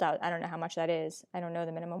 $12. I don't know how much that is. I don't know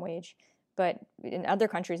the minimum wage. But in other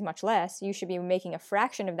countries, much less. You should be making a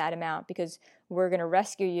fraction of that amount because we're going to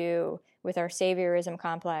rescue you with our saviorism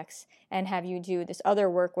complex and have you do this other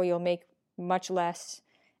work where you'll make much less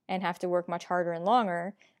and have to work much harder and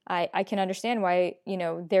longer. I can understand why,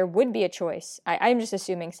 there would be a choice. I'm just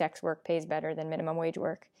assuming sex work pays better than minimum wage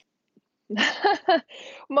work.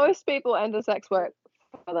 Most people enter sex work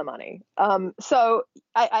for the money. So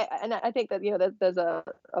I think that there's a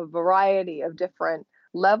variety of different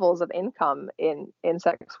levels of income in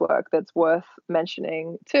sex work that's worth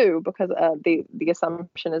mentioning too, because the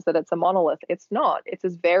assumption is that it's a monolith. It's not. It's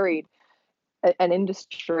as varied an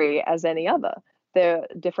industry as any other. There are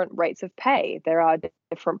different rates of pay. There are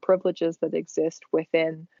different privileges that exist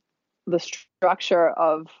within the structure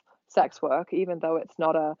of sex work, even though it's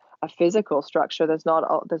not a physical structure. There's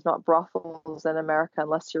not brothels in America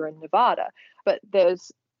unless you're in Nevada. But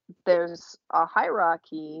there's a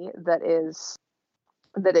hierarchy that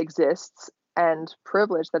exists and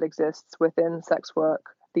privilege that exists within the sex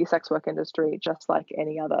work industry, just like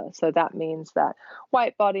any other. So that means that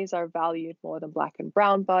white bodies are valued more than black and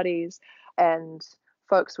brown bodies, and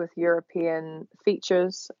folks with European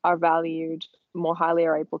features are valued more highly,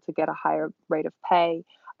 are able to get a higher rate of pay.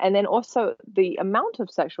 And then also the amount of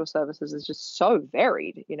sexual services is just so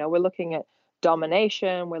varied. We're looking at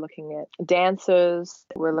domination, we're looking at dancers,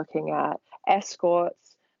 we're looking at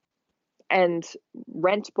escorts and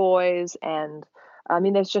rent boys. And I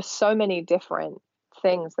mean, there's just so many different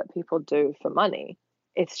things that people do for money.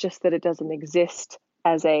 It's just that it doesn't exist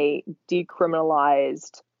as a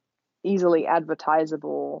decriminalized, easily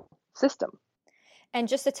advertisable system. And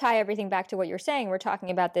just to tie everything back to what you're saying, we're talking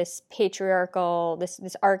about this patriarchal, this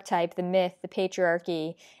archetype, the myth, the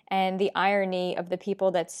patriarchy, and the irony of the people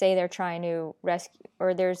that say they're trying to rescue,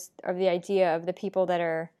 or the idea of the people that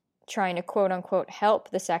are trying to quote unquote help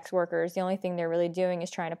the sex workers. The only thing they're really doing is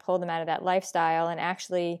trying to pull them out of that lifestyle, and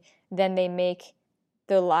actually then they make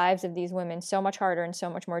the lives of these women so much harder and so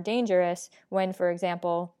much more dangerous when, for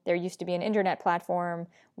example, there used to be an internet platform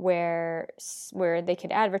where they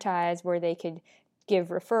could advertise, where they could give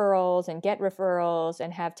referrals and get referrals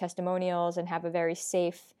and have testimonials and have a very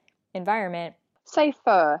safe environment. A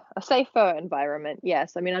safer environment,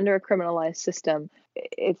 yes. I mean, under a criminalized system,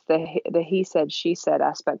 it's the he said, she said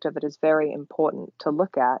aspect of it is very important to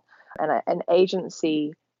look at. And an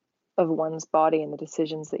agency of one's body and the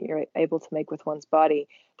decisions that you're able to make with one's body.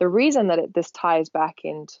 The reason that this ties back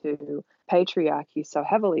into patriarchy so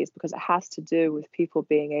heavily is because it has to do with people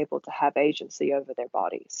being able to have agency over their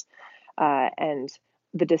bodies. And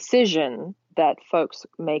the decision that folks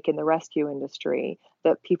make in the rescue industry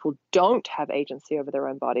that people don't have agency over their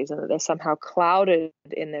own bodies and that they're somehow clouded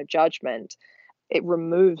in their judgment, it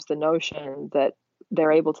removes the notion that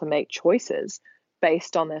they're able to make choices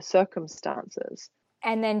based on their circumstances.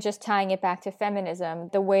 And then just tying it back to feminism,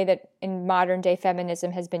 the way that in modern day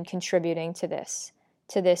feminism has been contributing to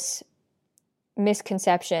this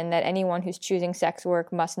misconception that anyone who's choosing sex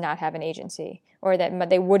work must not have an agency, or that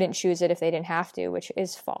they wouldn't choose it if they didn't have to, which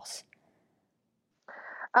is false.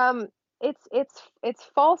 It's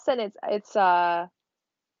false, and it's a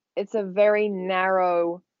very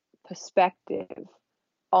narrow perspective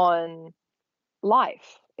on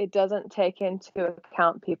life. It doesn't take into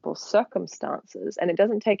account people's circumstances, and it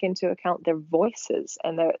doesn't take into account their voices.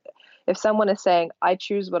 And if someone is saying, I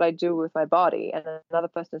choose what I do with my body, and another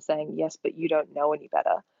person is saying, yes, but you don't know any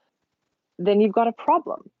better, then you've got a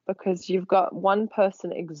problem, because you've got one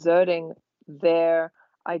person exerting their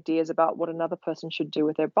ideas about what another person should do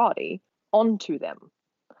with their body onto them.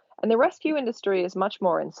 And the rescue industry is much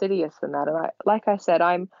more insidious than that. And like I said,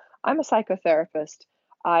 I'm a psychotherapist.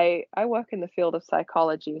 I work in the field of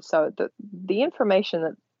psychology, so the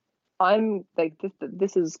information that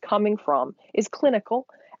this is coming from is clinical,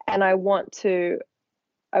 and I want to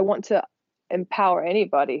empower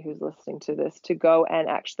anybody who's listening to this to go and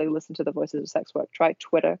actually listen to the Voices of Sex Work. Try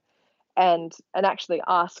Twitter, and actually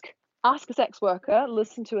ask a sex worker,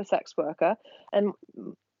 listen to a sex worker. And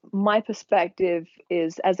my perspective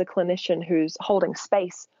is as a clinician who's holding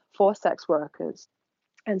space for sex workers,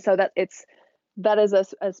 and so that is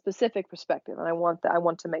a specific perspective, and I want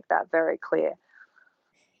to make that very clear.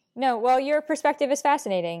 No, well, your perspective is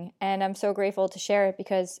fascinating, and I'm so grateful to share it,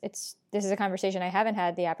 because this is a conversation I haven't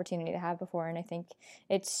had the opportunity to have before, and I think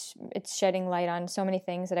it's shedding light on so many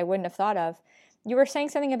things that I wouldn't have thought of. You were saying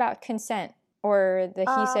something about consent, or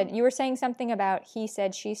he said. You were saying something about he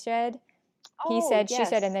said, she said. He said, yes. She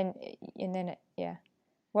said, and then yeah.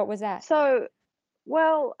 What was that? So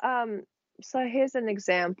here's an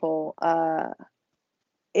example.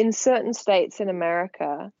 In certain states in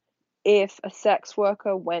America, if a sex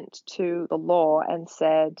worker went to the law and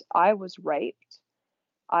said, I was raped,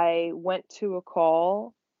 I went to a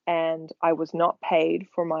call and I was not paid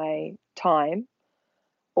for my time,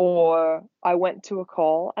 or I went to a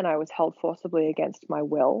call and I was held forcibly against my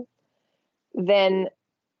will, then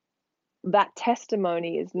that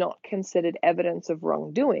testimony is not considered evidence of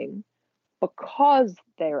wrongdoing because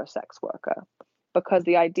they're a sex worker. Because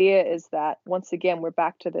the idea is that, once again, we're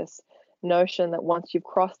back to this notion that once you've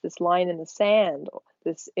crossed this line in the sand,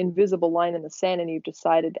 this invisible line in the sand, and you've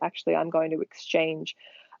decided, actually, I'm going to exchange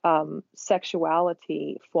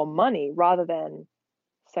sexuality for money rather than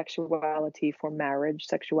sexuality for marriage,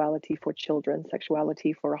 sexuality for children,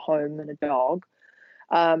 sexuality for a home and a dog,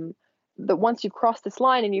 that once you've crossed this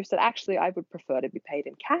line and you've said, actually, I would prefer to be paid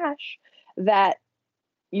in cash, that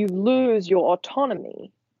you lose your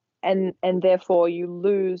autonomy, and therefore you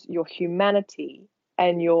lose your humanity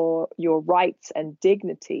and your rights and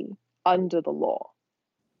dignity under the law.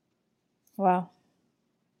 Wow.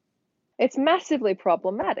 It's massively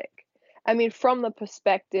problematic. I mean, from the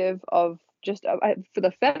perspective of for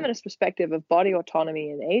the feminist perspective of body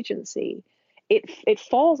autonomy and agency, it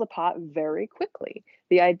falls apart very quickly.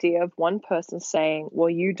 The idea of one person saying, well,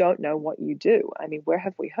 you don't know what you do. I mean, where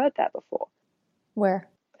have we heard that before? Where?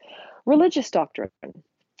 Religious doctrine.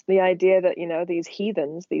 The idea that, these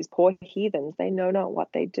heathens, these poor heathens, they know not what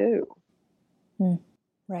they do.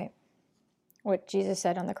 Right. What Jesus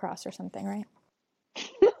said on the cross or something, right?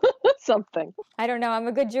 Something. I don't know. I'm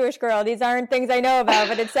a good Jewish girl. These aren't things I know about,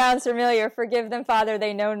 but it sounds familiar. Forgive them, Father.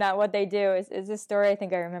 They know not what they do. Is this story I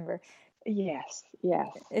think I remember. Yes.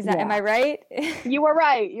 Is that, am I right? You are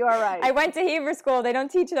right. I went to Hebrew school. They don't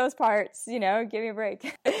teach those parts, give me a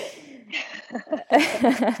break.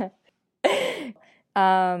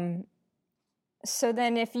 So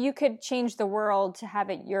then if you could change the world to have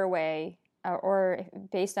it your way, or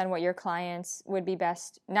based on what your clients would be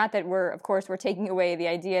best, not that we're taking away the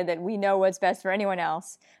idea that we know what's best for anyone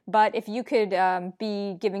else, but if you could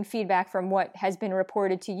be giving feedback from what has been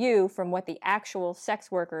reported to you, from what the actual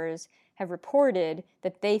sex workers have reported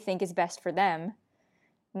that they think is best for them,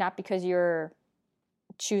 not because you're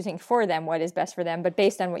choosing for them what is best for them, but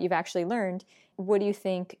based on what you've actually learned, what do you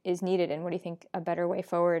think is needed, and what do you think a better way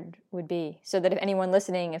forward would be? So that if anyone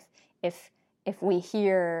listening, if we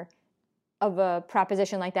hear of a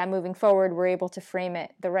proposition like that moving forward, we're able to frame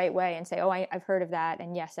it the right way and say, oh, I've heard of that.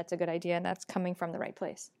 And yes, that's a good idea. And that's coming from the right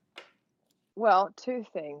place. Well, two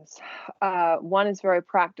things. One is very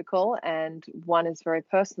practical and one is very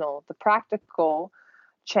personal. The practical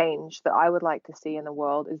change that I would like to see in the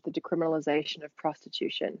world is the decriminalization of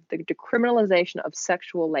prostitution, the decriminalization of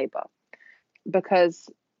sexual labor, because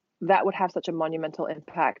that would have such a monumental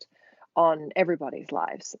impact on everybody's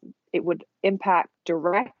lives. It would impact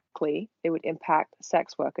directly, it would impact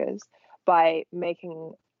sex workers by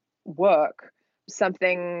making work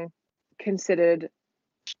something considered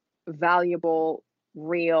valuable,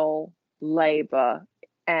 real labor,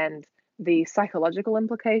 and the psychological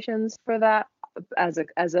implications for that. As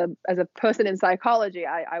a person in psychology,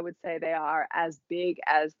 I would say they are as big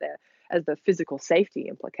as the physical safety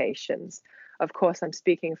implications. Of course, I'm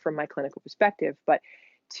speaking from my clinical perspective, but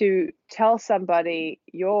to tell somebody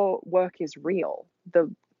your work is real, the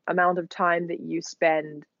amount of time that you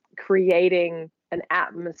spend creating an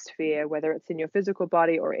atmosphere, whether it's in your physical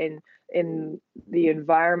body or in the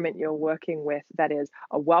environment you're working with, that is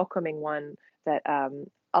a welcoming one, that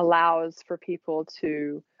allows for people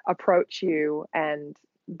to approach you, and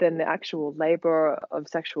then the actual labor of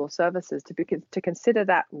sexual services, to consider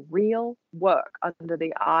that real work under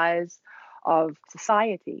the eyes of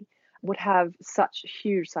society, would have such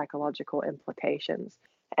huge psychological implications.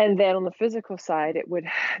 And then on the physical side, it would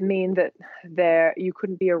mean that you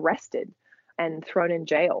couldn't be arrested and thrown in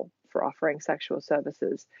jail for offering sexual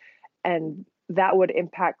services. And that would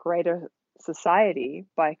impact greater society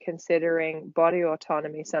by considering body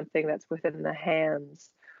autonomy something that's within the hands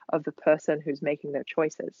of the person who's making their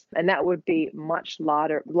choices. And that would be much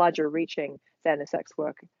larger reaching than the sex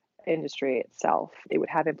work industry itself. It would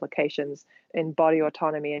have implications in body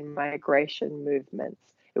autonomy and migration movements.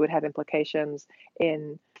 It would have implications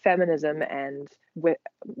in feminism and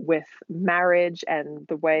with marriage and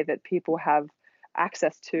the way that people have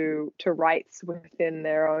access to rights within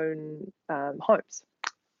their own homes.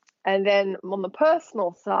 And then on the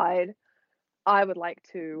personal side, I would like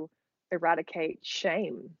to eradicate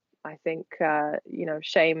shame. I think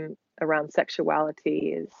shame around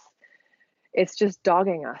sexuality it's just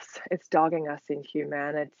dogging us. It's dogging us in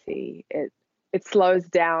humanity. It slows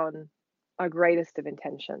down our greatest of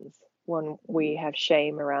intentions when we have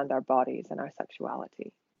shame around our bodies and our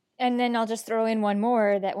sexuality. And then I'll just throw in one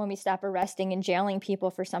more, that when we stop arresting and jailing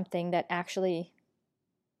people for something that actually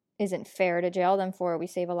isn't fair to jail them for, we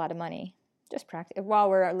save a lot of money. Just while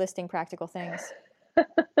we're listing practical things.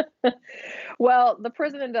 Well, the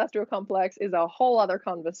prison industrial complex is a whole other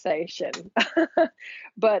conversation,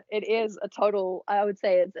 but it is a total, I would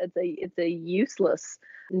say it's a useless,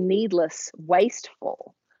 needless,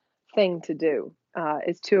 wasteful thing to do,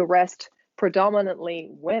 is to arrest predominantly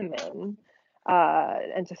women,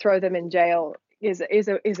 and to throw them in jail is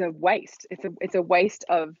a waste. It's a waste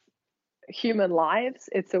of human lives.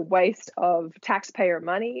 It's a waste of taxpayer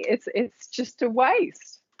money. It's just a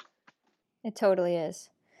waste. It totally is.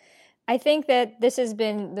 I think that this has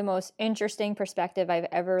been the most interesting perspective I've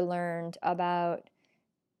ever learned about,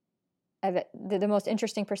 the most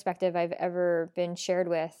interesting perspective I've ever been shared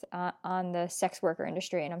with on the sex worker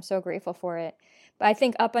industry, and I'm so grateful for it. But I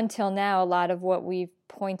think up until now, a lot of what we've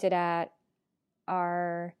pointed at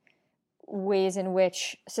are ways in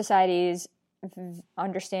which society's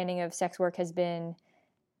understanding of sex work has been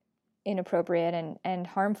inappropriate and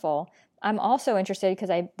harmful. I'm also interested because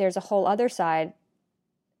there's a whole other side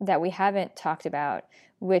that we haven't talked about,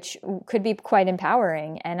 which could be quite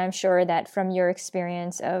empowering. And I'm sure that from your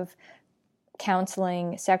experience of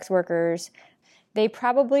counseling sex workers, they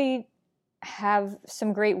probably have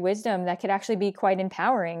some great wisdom that could actually be quite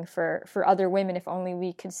empowering for other women, if only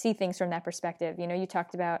we could see things from that perspective. You know, you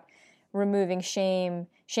talked about removing shame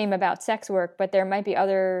about sex work, but there might be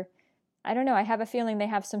other, I don't know, I have a feeling they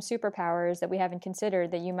have some superpowers that we haven't considered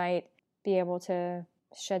that you might be able to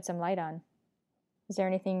shed some light on. Is there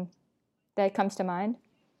anything that comes to mind?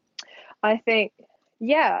 I think,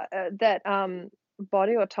 that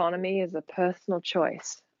body autonomy is a personal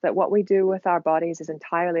choice, that what we do with our bodies is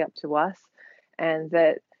entirely up to us, and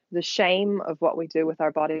that the shame of what we do with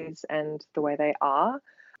our bodies and the way they are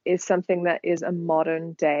is something that is a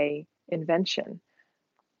modern day invention.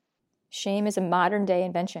 Shame is a modern day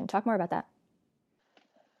invention. Talk more about that.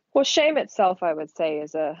 Well, shame itself, I would say,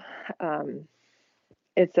 is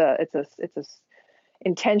it's a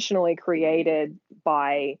intentionally created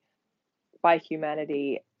by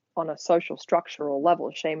humanity on a social structural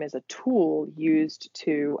level. Shame is a tool used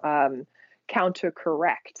to counter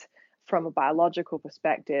correct from a biological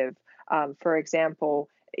perspective. For example,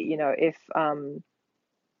 if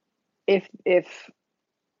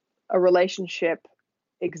a relationship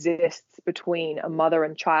exists between a mother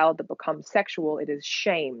and child that becomes sexual, it is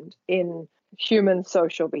shamed in human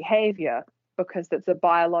social behavior because it's a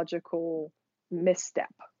biological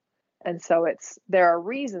misstep. And so there are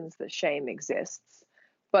reasons that shame exists,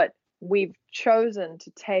 but we've chosen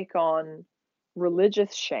to take on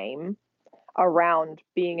religious shame around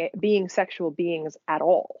being sexual beings at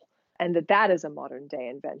all. And that is a modern day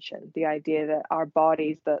invention. The idea that our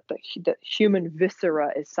bodies, that human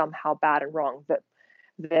viscera is somehow bad and wrong,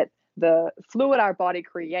 that the fluid our body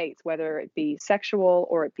creates, whether it be sexual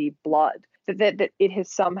or it be blood, that it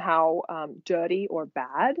is somehow dirty or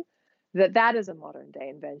bad, that is a modern day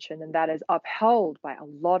invention, and that is upheld by a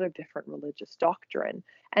lot of different religious doctrine,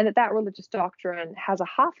 and that religious doctrine has a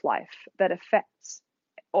half-life that affects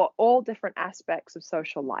all different aspects of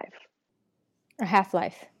social life. A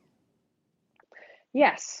half-life.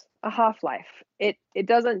 Yes, a half-life. It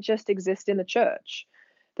doesn't just exist in the church.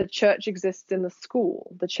 The church exists in the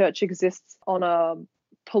school. The church exists on a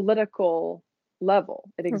political level.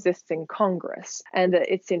 It exists in Congress, and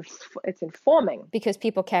it's informing. Because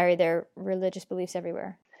people carry their religious beliefs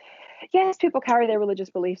everywhere. Yes, people carry their religious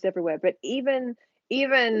beliefs everywhere, but even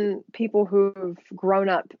people who've grown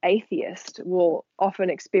up atheist will often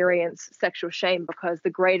experience sexual shame because the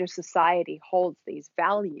greater society holds these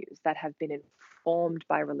values that have been informed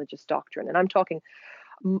by religious doctrine. And I'm talking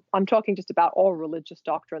just about all religious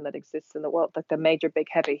doctrine that exists in the world, like the major big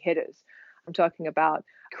heavy hitters. I'm talking about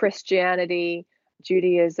Christianity,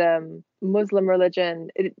 Judaism, Muslim religion,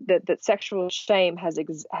 that sexual shame has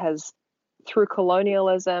through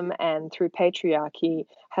colonialism and through patriarchy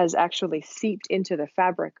has actually seeped into the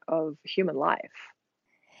fabric of human life.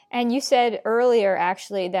 And you said earlier,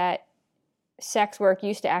 actually, that sex work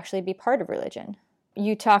used to actually be part of religion.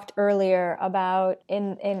 You talked earlier about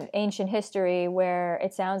in ancient history where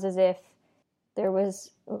it sounds as if there was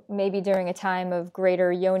maybe during a time of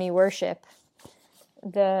greater yoni worship,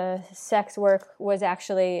 the sex work was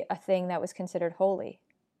actually a thing that was considered holy.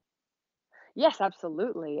 Yes,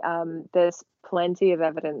 absolutely. There's plenty of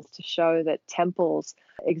evidence to show that temples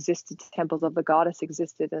of the goddess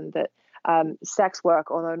existed, and that sex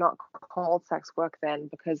work, although not called sex work then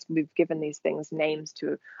because we've given these things names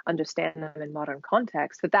to understand them in modern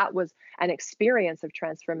context, that was an experience of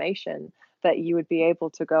transformation that you would be able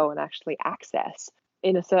to go and actually access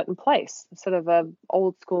in a certain place, sort of a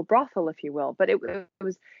old school brothel, if you will. But it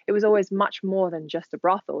was always much more than just a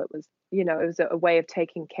brothel. It was a way of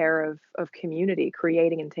taking care of community,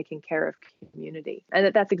 creating and taking care of community,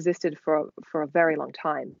 and that's existed for a very long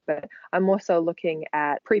time. But I'm also looking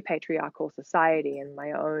at pre-patriarchal society and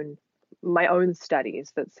my own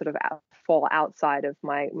studies that sort of fall outside of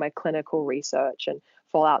my clinical research and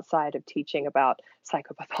fall outside of teaching about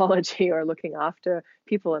psychopathology or looking after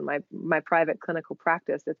people in my private clinical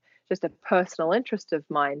practice. It's just a personal interest of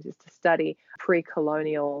mine is to study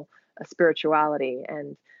pre-colonial spirituality,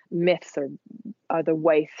 and myths are the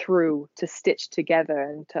way through to stitch together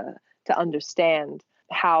and to understand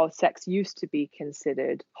how sex used to be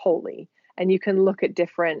considered holy. And you can look at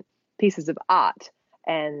different pieces of art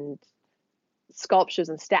and sculptures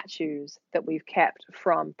and statues that we've kept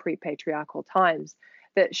from pre-patriarchal times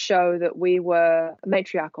that show that we were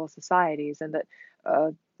matriarchal societies, and that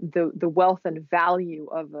the wealth and value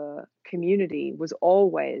of a community was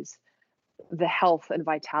always the health and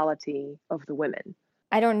vitality of the women.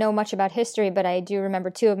 I don't know much about history, but I do remember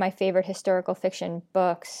two of my favorite historical fiction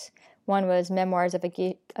books. One was Memoirs of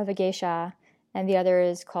a Geisha, and the other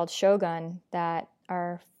is called Shogun, that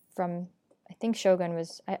are from, I think Shogun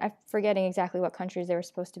was, I'm forgetting exactly what countries they were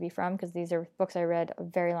supposed to be from, because these are books I read a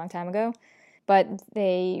very long time ago. But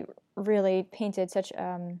they really painted such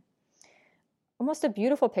almost a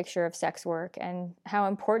beautiful picture of sex work and how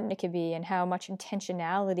important it could be and how much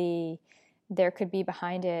intentionality there could be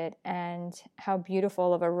behind it, and how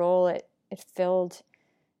beautiful of a role it filled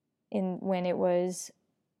in when it was,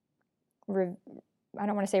 I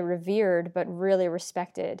don't want to say revered, but really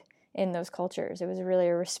respected in those cultures. It was really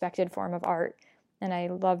a respected form of art, and I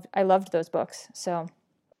loved those books. So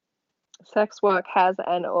sex work has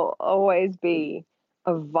and will always be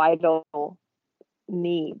a vital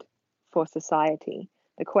need for society.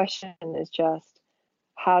 The question is just,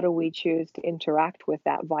 how do we choose to interact with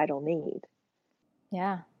that vital need?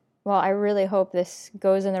 Yeah. Well, I really hope this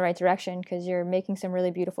goes in the right direction, because you're making some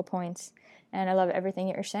really beautiful points, and I love everything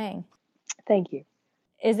that you're saying. Thank you.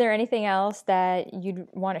 Is there anything else that you'd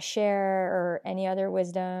want to share, or any other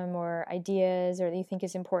wisdom or ideas, or that you think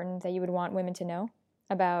is important that you would want women to know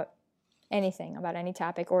about anything, about any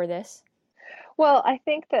topic or this? Well, I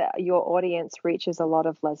think that your audience reaches a lot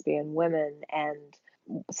of lesbian women, and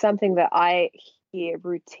something that I hear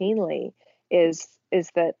routinely is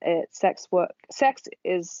that sex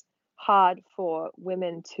is hard for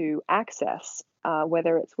women to access,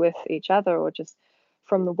 whether it's with each other or just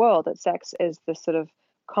from the world. That sex is this sort of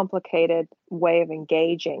complicated way of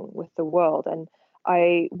engaging with the world. And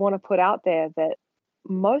I want to put out there that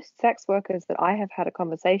most sex workers that I have had a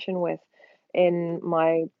conversation with in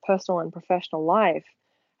my personal and professional life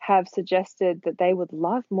have suggested that they would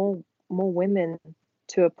love more women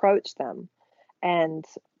to approach them, and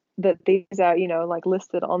that these are, like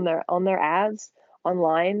listed on their ads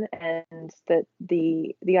online, and that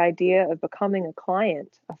the idea of becoming a client,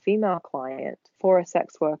 a female client for a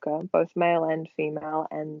sex worker, both male and female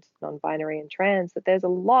and non-binary and trans, that there's a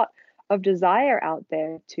lot of desire out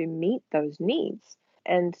there to meet those needs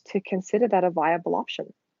and to consider that a viable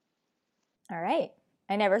option. All right.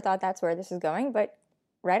 I never thought that's where this is going, but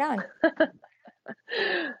right on.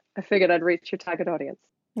 I figured I'd reach your target audience.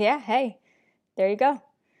 Yeah, hey, there you go.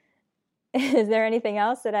 Is there anything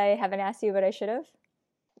else that I haven't asked you but I should have?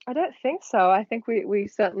 I don't think so. I think we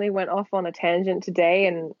certainly went off on a tangent today,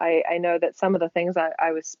 and I know that some of the things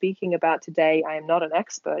I was speaking about today, I am not an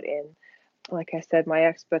expert in. Like I said, my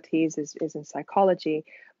expertise is in psychology,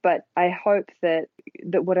 but I hope that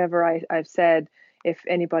whatever I've said, if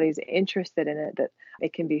anybody's interested in it, that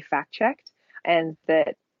it can be fact checked, and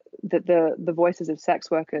that the voices of sex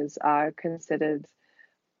workers are considered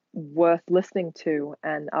worth listening to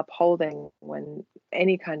and upholding when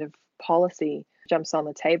any kind of policy jumps on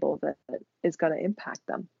the table that is going to impact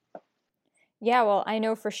them. Yeah, well, I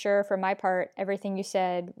know for sure for my part, everything you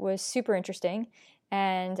said was super interesting.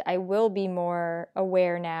 And I will be more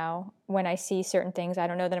aware now when I see certain things. I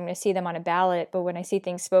don't know that I'm going to see them on a ballot, but when I see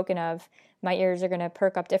things spoken of, my ears are going to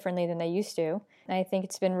perk up differently than they used to. And I think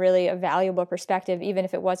it's been really a valuable perspective, even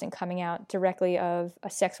if it wasn't coming out directly of a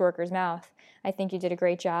sex worker's mouth. I think you did a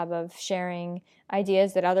great job of sharing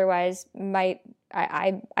ideas that otherwise I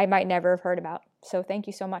might never have heard about. So thank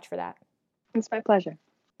you so much for that. It's my pleasure.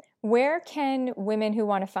 Where can women who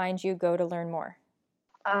want to find you go to learn more?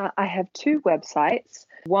 I have two websites.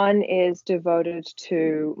 One is devoted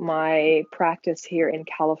to my practice here in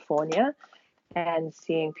California and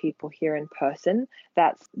seeing people here in person.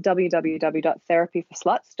 That's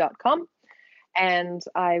www.therapyforsluts.com. And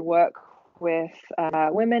I work with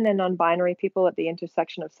women and non-binary people at the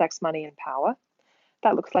intersection of sex, money, and power.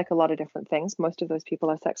 That looks like a lot of different things. Most of those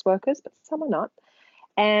people are sex workers, but some are not.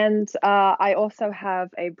 And I also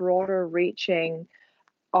have a broader reaching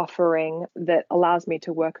offering that allows me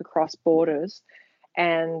to work across borders,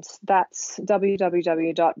 and that's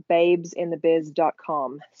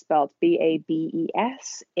www.babesinthebiz.com, spelled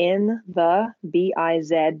BABES in the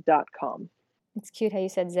BIZ.com. It's cute how you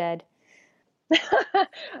said Zed.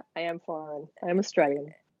 I am foreign. I am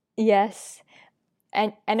Australian. Yes.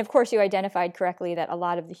 And of course you identified correctly that a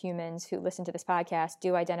lot of the humans who listen to this podcast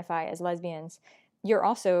do identify as lesbians. You're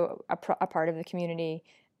also a part of the community.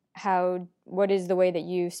 What is the way that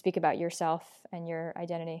you speak about yourself and your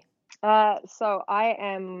identity? So I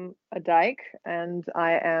am a dyke, and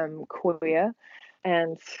I am queer,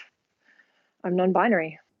 and I'm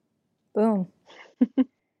non-binary. Boom.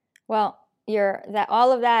 Well, you're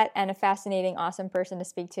all of that and a fascinating, awesome person to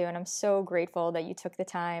speak to, and I'm so grateful that you took the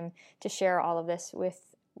time to share all of this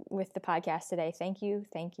with the podcast today. Thank you,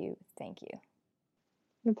 thank you, thank you.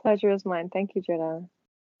 The pleasure is mine. Thank you, Jordana.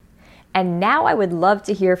 And now I would love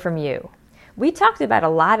to hear from you. We talked about a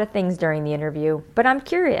lot of things during the interview, but I'm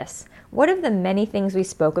curious, what of the many things we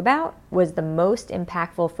spoke about was the most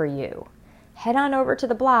impactful for you? Head on over to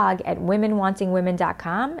the blog at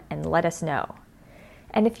womenwantingwomen.com and let us know.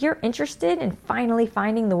 And if you're interested in finally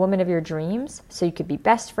finding the woman of your dreams, so you could be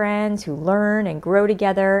best friends who learn and grow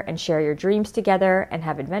together and share your dreams together and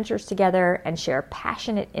have adventures together and share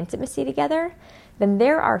passionate intimacy together, then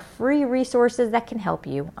there are free resources that can help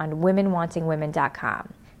you on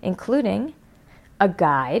womenwantingwomen.com, including a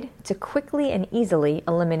guide to quickly and easily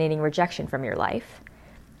eliminating rejection from your life,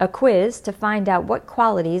 a quiz to find out what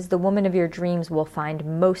qualities the woman of your dreams will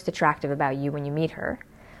find most attractive about you when you meet her,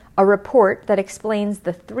 a report that explains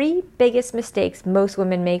the 3 biggest mistakes most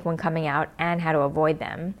women make when coming out and how to avoid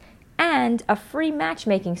them, and a free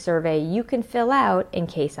matchmaking survey you can fill out in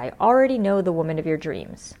case I already know the woman of your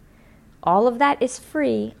dreams. All of that is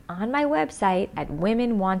free on my website at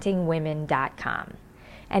womenwantingwomen.com.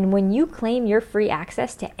 And when you claim your free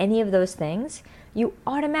access to any of those things, you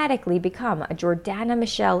automatically become a Jordana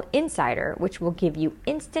Michelle Insider, which will give you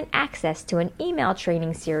instant access to an email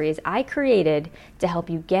training series I created to help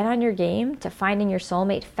you get on your game to finding your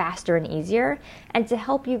soulmate faster and easier, and to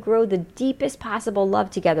help you grow the deepest possible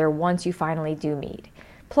love together once you finally do meet.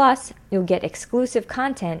 Plus, you'll get exclusive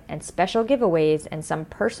content and special giveaways and some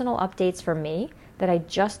personal updates from me that I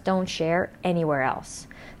just don't share anywhere else.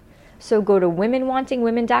 So go to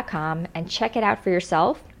womenwantingwomen.com and check it out for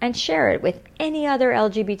yourself and share it with any other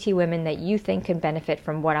LGBT women that you think could benefit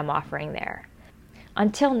from what I'm offering there.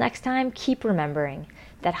 Until next time, keep remembering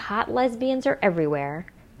that hot lesbians are everywhere,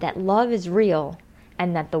 that love is real,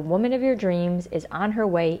 and that the woman of your dreams is on her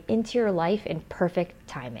way into your life in perfect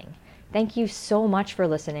timing. Thank you so much for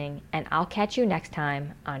listening, and I'll catch you next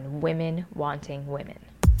time on Women Wanting Women.